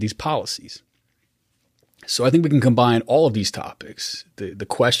popularity of these policies. So I think we can combine all of these topics, the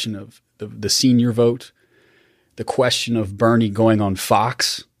question of the senior vote, the question of Bernie going on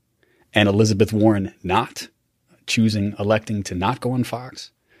Fox and Elizabeth Warren not electing to not go on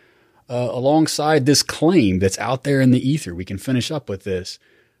Fox, alongside this claim that's out there in the ether. We can finish up with this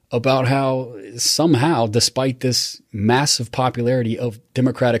about how somehow, despite this massive popularity of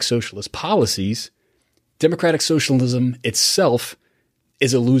democratic socialist policies, democratic socialism itself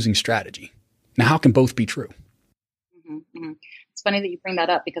is a losing strategy. Now, how can both be true? Mm-hmm. It's funny that you bring that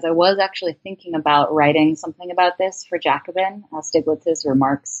up, because I was actually thinking about writing something about this for Jacobin, Stiglitz's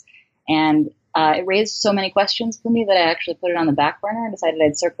remarks. And it raised so many questions for me that I actually put it on the back burner and decided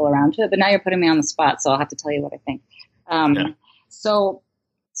I'd circle around to it. But now you're putting me on the spot, so I'll have to tell you what I think. So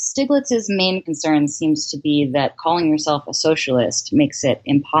Stiglitz's main concern seems to be that calling yourself a socialist makes it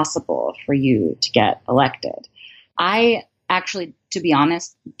impossible for you to get elected. I actually, to be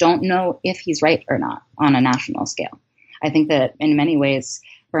honest, don't know if he's right or not on a national scale. I think that in many ways,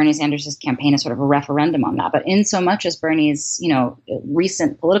 Bernie Sanders' campaign is sort of a referendum on that. But in so much as Bernie's,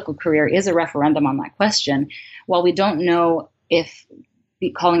 recent political career is a referendum on that question, while we don't know if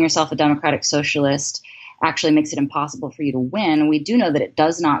calling yourself a democratic socialist actually makes it impossible for you to win. We do know that it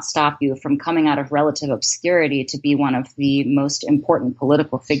does not stop you from coming out of relative obscurity to be one of the most important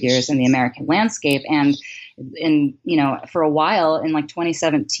political figures in the American landscape. And for a while in like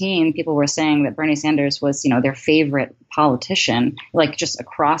 2017, people were saying that Bernie Sanders was, their favorite politician, like just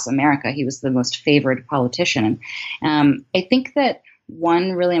across America. He was the most favored politician. I think that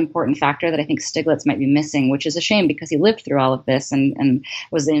one really important factor that I think Stiglitz might be missing, which is a shame because he lived through all of this and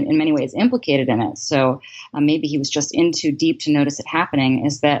was in many ways implicated in it. So maybe he was just in too deep to notice it happening,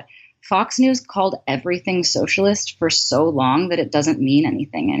 is that Fox News called everything socialist for so long that it doesn't mean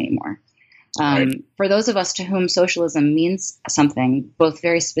anything anymore. Right. For those of us to whom socialism means something, both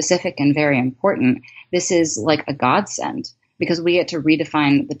very specific and very important, this is like a godsend because we get to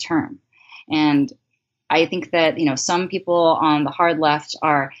redefine the term. And I think that, some people on the hard left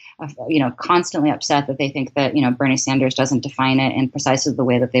are, constantly upset that they think that, Bernie Sanders doesn't define it in precisely the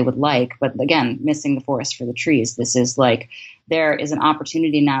way that they would like. But again, missing the forest for the trees. This is like there is an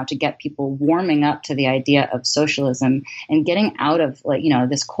opportunity now to get people warming up to the idea of socialism and getting out of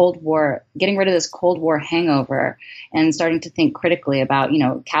this Cold War, getting rid of this Cold War hangover and starting to think critically about,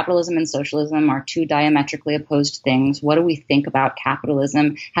 capitalism and socialism are two diametrically opposed things. What do we think about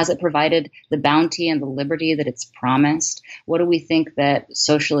capitalism? Has it provided the bounty and the liberty that it's promised? What do we think that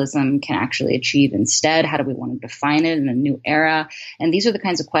socialism can actually achieve instead? How do we want to define it in a new era? And these are the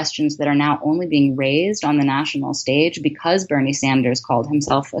kinds of questions that are now only being raised on the national stage because Bernie Sanders called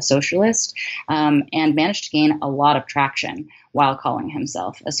himself a socialist and managed to gain a lot of traction while calling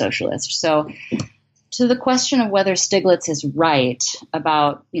himself a socialist. So to the question of whether Stiglitz is right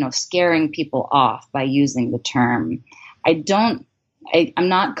about, scaring people off by using the term, I'm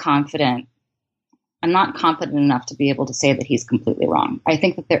not confident. I'm not confident enough to be able to say that he's completely wrong. I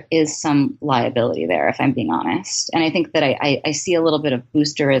think that there is some liability there, if I'm being honest. And I think that I see a little bit of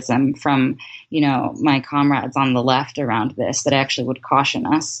boosterism from, my comrades on the left around this that I actually would caution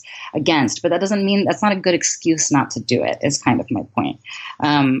us against. But that doesn't mean that's not a good excuse not to do it, is kind of my point.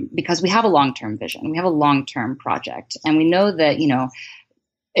 Because we have a long-term vision. We have a long-term project. And we know that,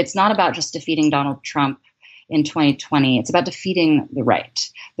 it's not about just defeating Donald Trump in 2020. It's about defeating the right.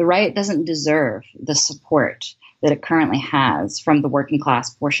 The right doesn't deserve the support that it currently has from the working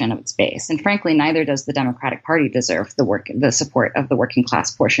class portion of its base. And frankly, neither does the Democratic Party deserve the support of the working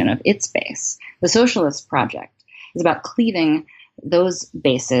class portion of its base. The Socialist Project is about cleaving those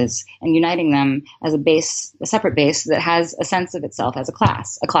bases and uniting them as a separate base that has a sense of itself as a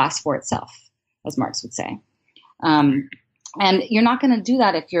class for itself, as Marx would say. And you're not going to do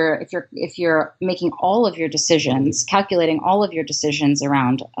that if you're making all of your decisions, calculating all of your decisions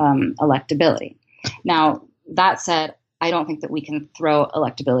around electability. Now, that said, I don't think that we can throw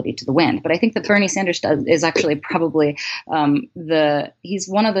electability to the wind, but I think that Bernie Sanders is actually probably he's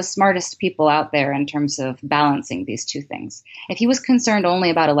one of the smartest people out there in terms of balancing these two things. If he was concerned only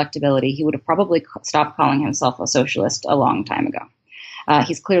about electability, he would have probably stopped calling himself a socialist a long time ago.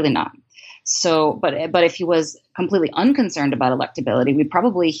 He's clearly not. So, but if he was completely unconcerned about electability, we'd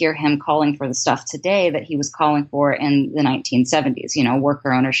probably hear him calling for the stuff today that he was calling for in the 1970s,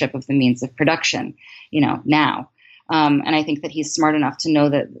 worker ownership of the means of production, now. And I think that he's smart enough to know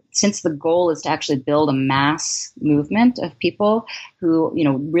that since the goal is to actually build a mass movement of people who,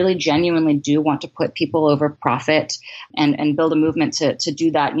 really genuinely do want to put people over profit and build a movement to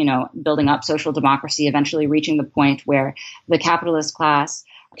do that, building up social democracy, eventually reaching the point where the capitalist class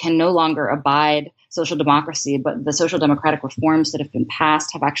can no longer abide social democracy, but the social democratic reforms that have been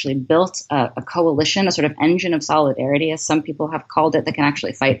passed have actually built a coalition, a sort of engine of solidarity, as some people have called it, that can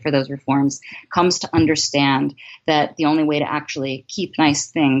actually fight for those reforms, comes to understand that the only way to actually keep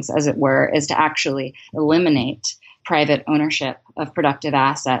nice things, as it were, is to actually eliminate private ownership of productive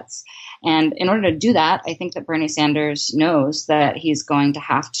assets. And in order to do that, I think that Bernie Sanders knows that he's going to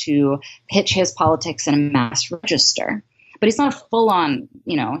have to pitch his politics in a mass register. But he's not a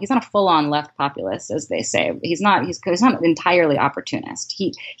full-on left populist, as they say. He's not entirely opportunist.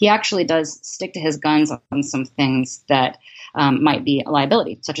 He actually does stick to his guns on some things that might be a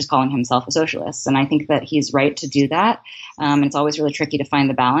liability, such as calling himself a socialist. And I think that he's right to do that. And it's always really tricky to find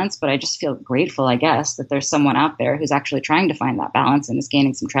the balance, but I just feel grateful, I guess, that there's someone out there who's actually trying to find that balance and is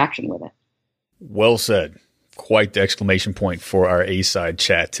gaining some traction with it. Well said. Quite the exclamation point for our A-side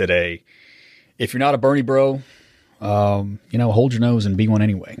chat today. If you're not a Bernie bro, hold your nose and be one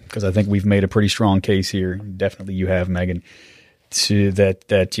anyway, because I think we've made a pretty strong case here. Definitely you have, Megan, to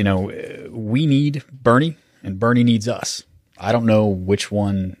that we need Bernie and Bernie needs us. I don't know which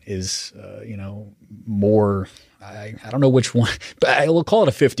one is, more, I don't know which one, but I will call it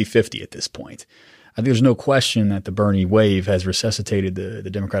a 50-50 at this point. I think there's no question that the Bernie wave has resuscitated the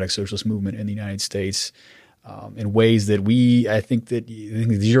democratic socialist movement in the United States in ways that I think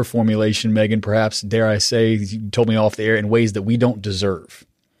it's your formulation, Megan, perhaps, dare I say, you told me off the air, in ways that we don't deserve.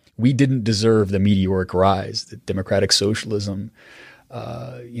 We didn't deserve the meteoric rise that democratic socialism,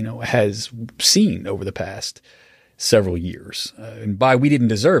 has seen over the past several years. And by we didn't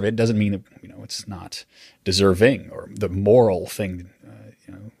deserve it doesn't mean that, it's not deserving or the moral thing,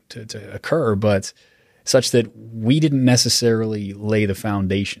 to occur, but such that we didn't necessarily lay the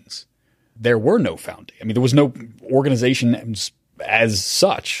foundations. There were no foundation. I mean, there was no organization as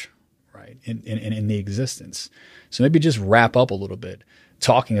such, right, in the existence. So maybe just wrap up a little bit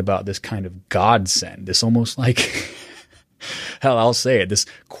talking about this kind of godsend, this almost like, hell, I'll say it, this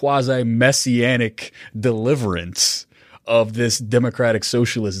quasi-messianic deliverance of this democratic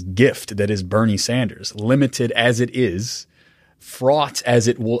socialist gift that is Bernie Sanders, limited as it is, fraught as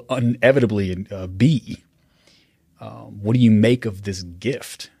it will inevitably be. What do you make of this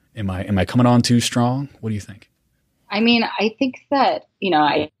gift? Am I coming on too strong? What do you think? I mean, I think that,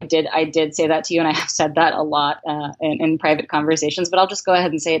 I did say that to you, and I have said that a lot in private conversations, but I'll just go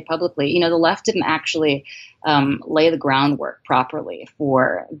ahead and say it publicly. The left didn't actually lay the groundwork properly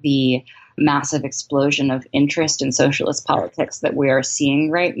for the massive explosion of interest in socialist politics that we are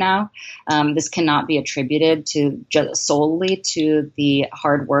seeing right now. This cannot be attributed to just solely to the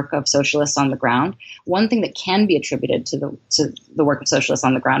hard work of socialists on the ground. One thing that can be attributed to the work of socialists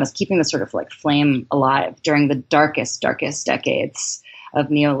on the ground is keeping the sort of like flame alive during the darkest decades of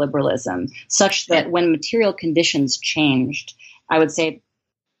neoliberalism, such that when material conditions changed, I would say,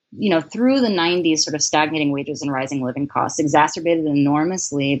 through the 90s, sort of stagnating wages and rising living costs, exacerbated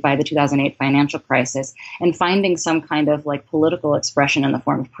enormously by the 2008 financial crisis, and finding some kind of like political expression in the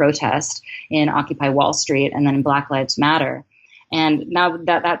form of protest in Occupy Wall Street and then in Black Lives Matter. And now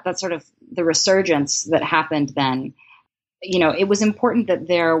that's sort of the resurgence that happened then. It was important that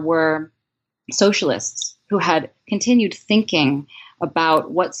there were socialists who had continued thinking about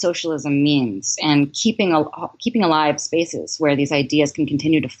what socialism means and keeping alive spaces where these ideas can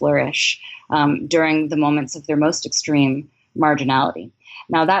continue to flourish during the moments of their most extreme marginality.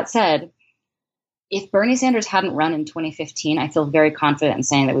 Now, that said, if Bernie Sanders hadn't run in 2015, I feel very confident in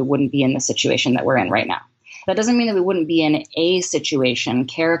saying that we wouldn't be in the situation that we're in right now. That doesn't mean that we wouldn't be in a situation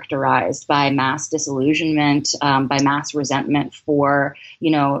characterized by mass disillusionment, by mass resentment for,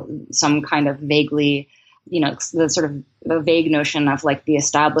 some kind of vaguely, the sort of the vague notion of like the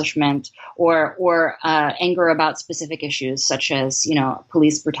establishment or anger about specific issues such as,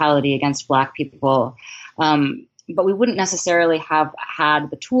 police brutality against Black people. But we wouldn't necessarily have had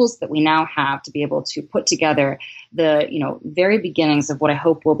the tools that we now have to be able to put together the, very beginnings of what I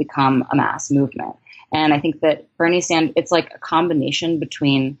hope will become a mass movement. And I think that Bernie Sanders, it's like a combination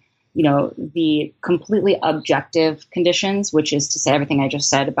between, the completely objective conditions, which is to say everything I just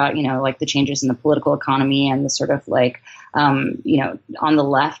said about, like the changes in the political economy and the sort of like, on the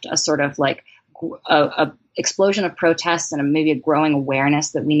left, a sort of like a explosion of protests and maybe a growing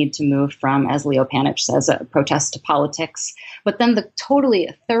awareness that we need to move from, as Leo Panitch says, a protest to politics. But then the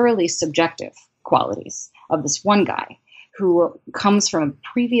thoroughly subjective qualities of this one guy who comes from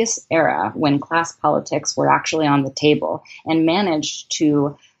a previous era when class politics were actually on the table and managed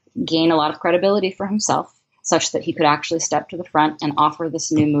to gain a lot of credibility for himself, such that he could actually step to the front and offer this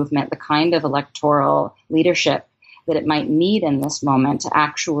new movement the kind of electoral leadership that it might need in this moment to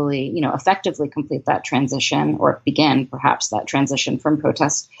actually, effectively complete that transition, or begin perhaps that transition from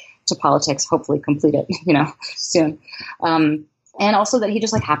protest to politics, hopefully complete it, soon. And also that he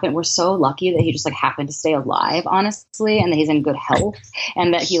just we're so lucky that he just happened to stay alive, honestly, and that he's in good health,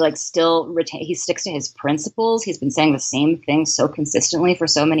 and that he he sticks to his principles. He's been saying the same thing so consistently for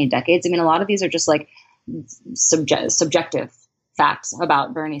so many decades. I mean, a lot of these are just subjective facts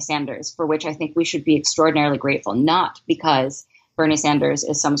about Bernie Sanders, for which I think we should be extraordinarily grateful, not because Bernie Sanders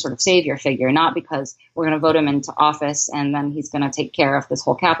is some sort of savior figure, not because we're going to vote him into office and then he's going to take care of this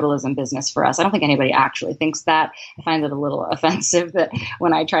whole capitalism business for us. I don't think anybody actually thinks that. I find it a little offensive that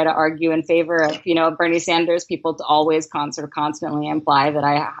when I try to argue in favor of, Bernie Sanders, people always constantly imply that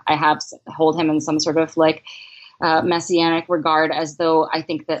I hold him in some sort of messianic regard, as though I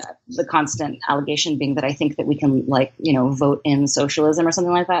think that the constant allegation being that I think that we can vote in socialism or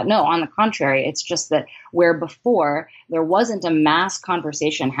something like that. No, on the contrary, it's just that where before there wasn't a mass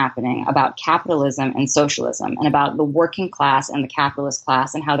conversation happening about capitalism and socialism and about the working class and the capitalist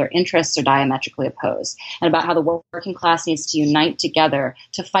class and how their interests are diametrically opposed, and about how the working class needs to unite together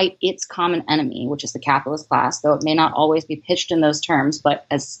to fight its common enemy, which is the capitalist class, though it may not always be pitched in those terms, but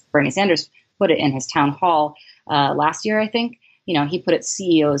as Bernie Sanders put it in his town hall last year, I think, he put it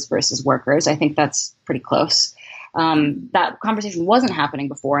CEOs versus workers. I think that's pretty close. That conversation wasn't happening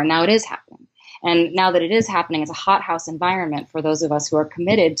before, and now it is happening. And now that it is happening, it's a hothouse environment for those of us who are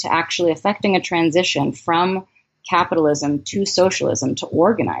committed to actually effecting a transition from capitalism to socialism, to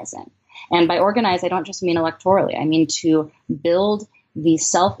organizing. And by organize, I don't just mean electorally. I mean to build the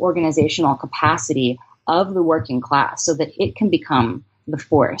self-organizational capacity of the working class so that it can become the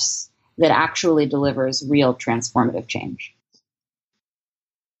force that actually delivers real transformative change.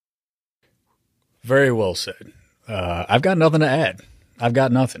 Very well said. I've got nothing to add. I've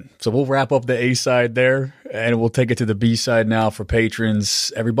got nothing. So we'll wrap up the A side there, and we'll take it to the B side now for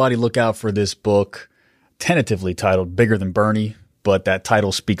patrons. Everybody look out for this book, tentatively titled Bigger Than Bernie, but that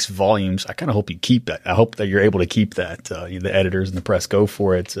title speaks volumes. I kind of hope you keep that. I hope that you're able to keep that. The editors and the press go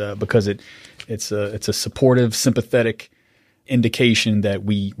for it because it's a supportive, sympathetic indication that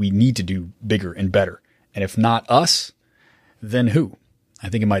we need to do bigger and better. And if not us, then who? I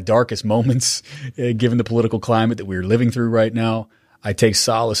think in my darkest moments, given the political climate that we're living through right now, I take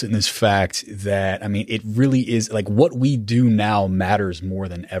solace in this fact that, it really is like what we do now matters more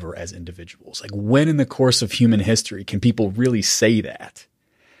than ever as individuals. Like when in the course of human history can people really say that?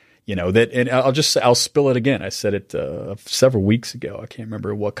 And I'll spill it again. I said it several weeks ago. I can't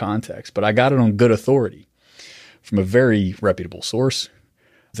remember what context, but I got it on good authority from a very reputable source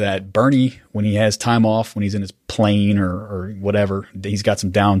that Bernie, when he has time off, when he's in his plane or whatever, he's got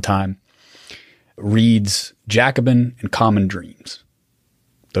some downtime, reads Jacobin and Common Dreams.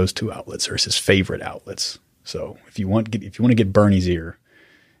 Those two outlets are his favorite outlets. So if you want to get Bernie's ear,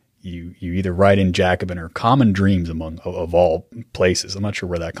 you either write in Jacobin or Common Dreams of all places. I'm not sure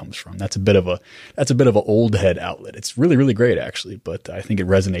where that comes from. That's a bit of a old head outlet. It's really, really great actually, but I think it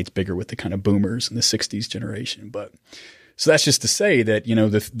resonates bigger with the kind of boomers in the 60s generation. But so that's just to say that,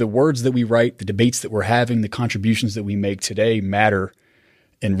 the words that we write, the debates that we're having, the contributions that we make today matter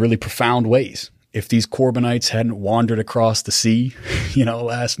in really profound ways. If these Corbynites hadn't wandered across the sea,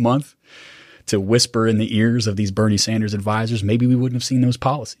 last month to whisper in the ears of these Bernie Sanders advisors, maybe we wouldn't have seen those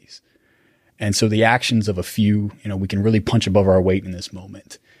policies. And so the actions of a few, we can really punch above our weight in this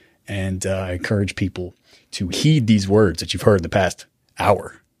moment. And I encourage people to heed these words that you've heard in the past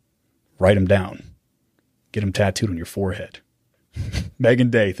hour. Write them down. Get them tattooed on your forehead. Megan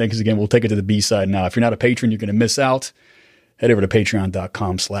Day, thanks again. We'll take it to the B side now. If you're not a patron, you're going to miss out. Head over to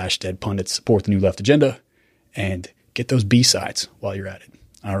patreon.com/deadpundits, support the New Left Agenda, and get those B-sides while you're at it.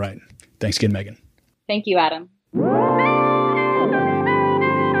 All right. Thanks again, Megan. Thank you, Adam.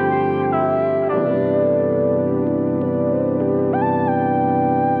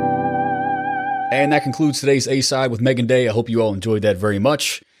 And that concludes today's A-side with Megan Day. I hope you all enjoyed that very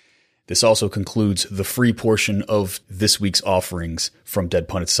much. This also concludes the free portion of this week's offerings from Dead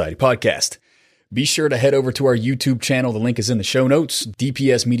Pundit Society podcast. Be sure to head over to our YouTube channel. The link is in the show notes.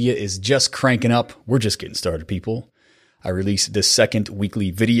 DPS Media is just cranking up. We're just getting started, people. I released the second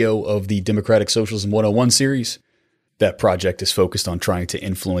weekly video of the Democratic Socialism 101 series. That project is focused on trying to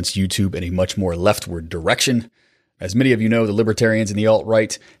influence YouTube in a much more leftward direction. As many of you know, the libertarians and the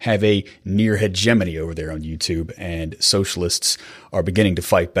alt-right have a near hegemony over there on YouTube, and socialists are beginning to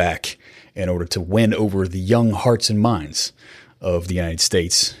fight back in order to win over the young hearts and minds of the United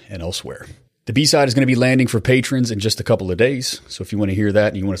States and elsewhere. The B-side is going to be landing for patrons in just a couple of days. So if you want to hear that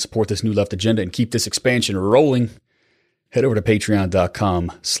and you want to support this New Left Agenda and keep this expansion rolling, head over to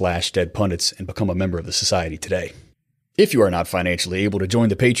patreon.com/deadpundits and become a member of the society today. If you are not financially able to join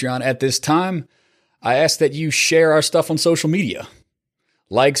the Patreon at this time, I ask that you share our stuff on social media.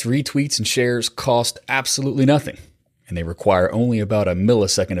 Likes, retweets, and shares cost absolutely nothing, and they require only about a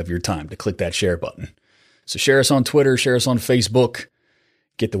millisecond of your time to click that share button. So share us on Twitter, share us on Facebook,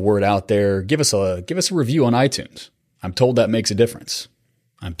 get the word out there. Give us a review on iTunes. I'm told that makes a difference.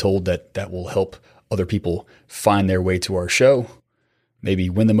 I'm told that will help other people find their way to our show, maybe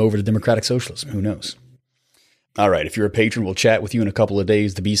win them over to democratic socialism. Who knows? All right. If you're a patron, we'll chat with you in a couple of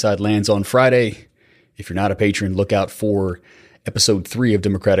days. The B-side lands on Friday. If you're not a patron, look out for episode 3 of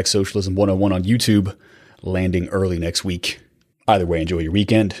Democratic Socialism 101 on YouTube, landing early next week. Either way, enjoy your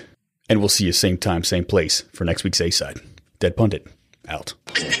weekend, and we'll see you same time, same place for next week's A-side. Dead Pundit, out.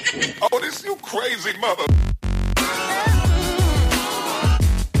 Oh, this you crazy mother.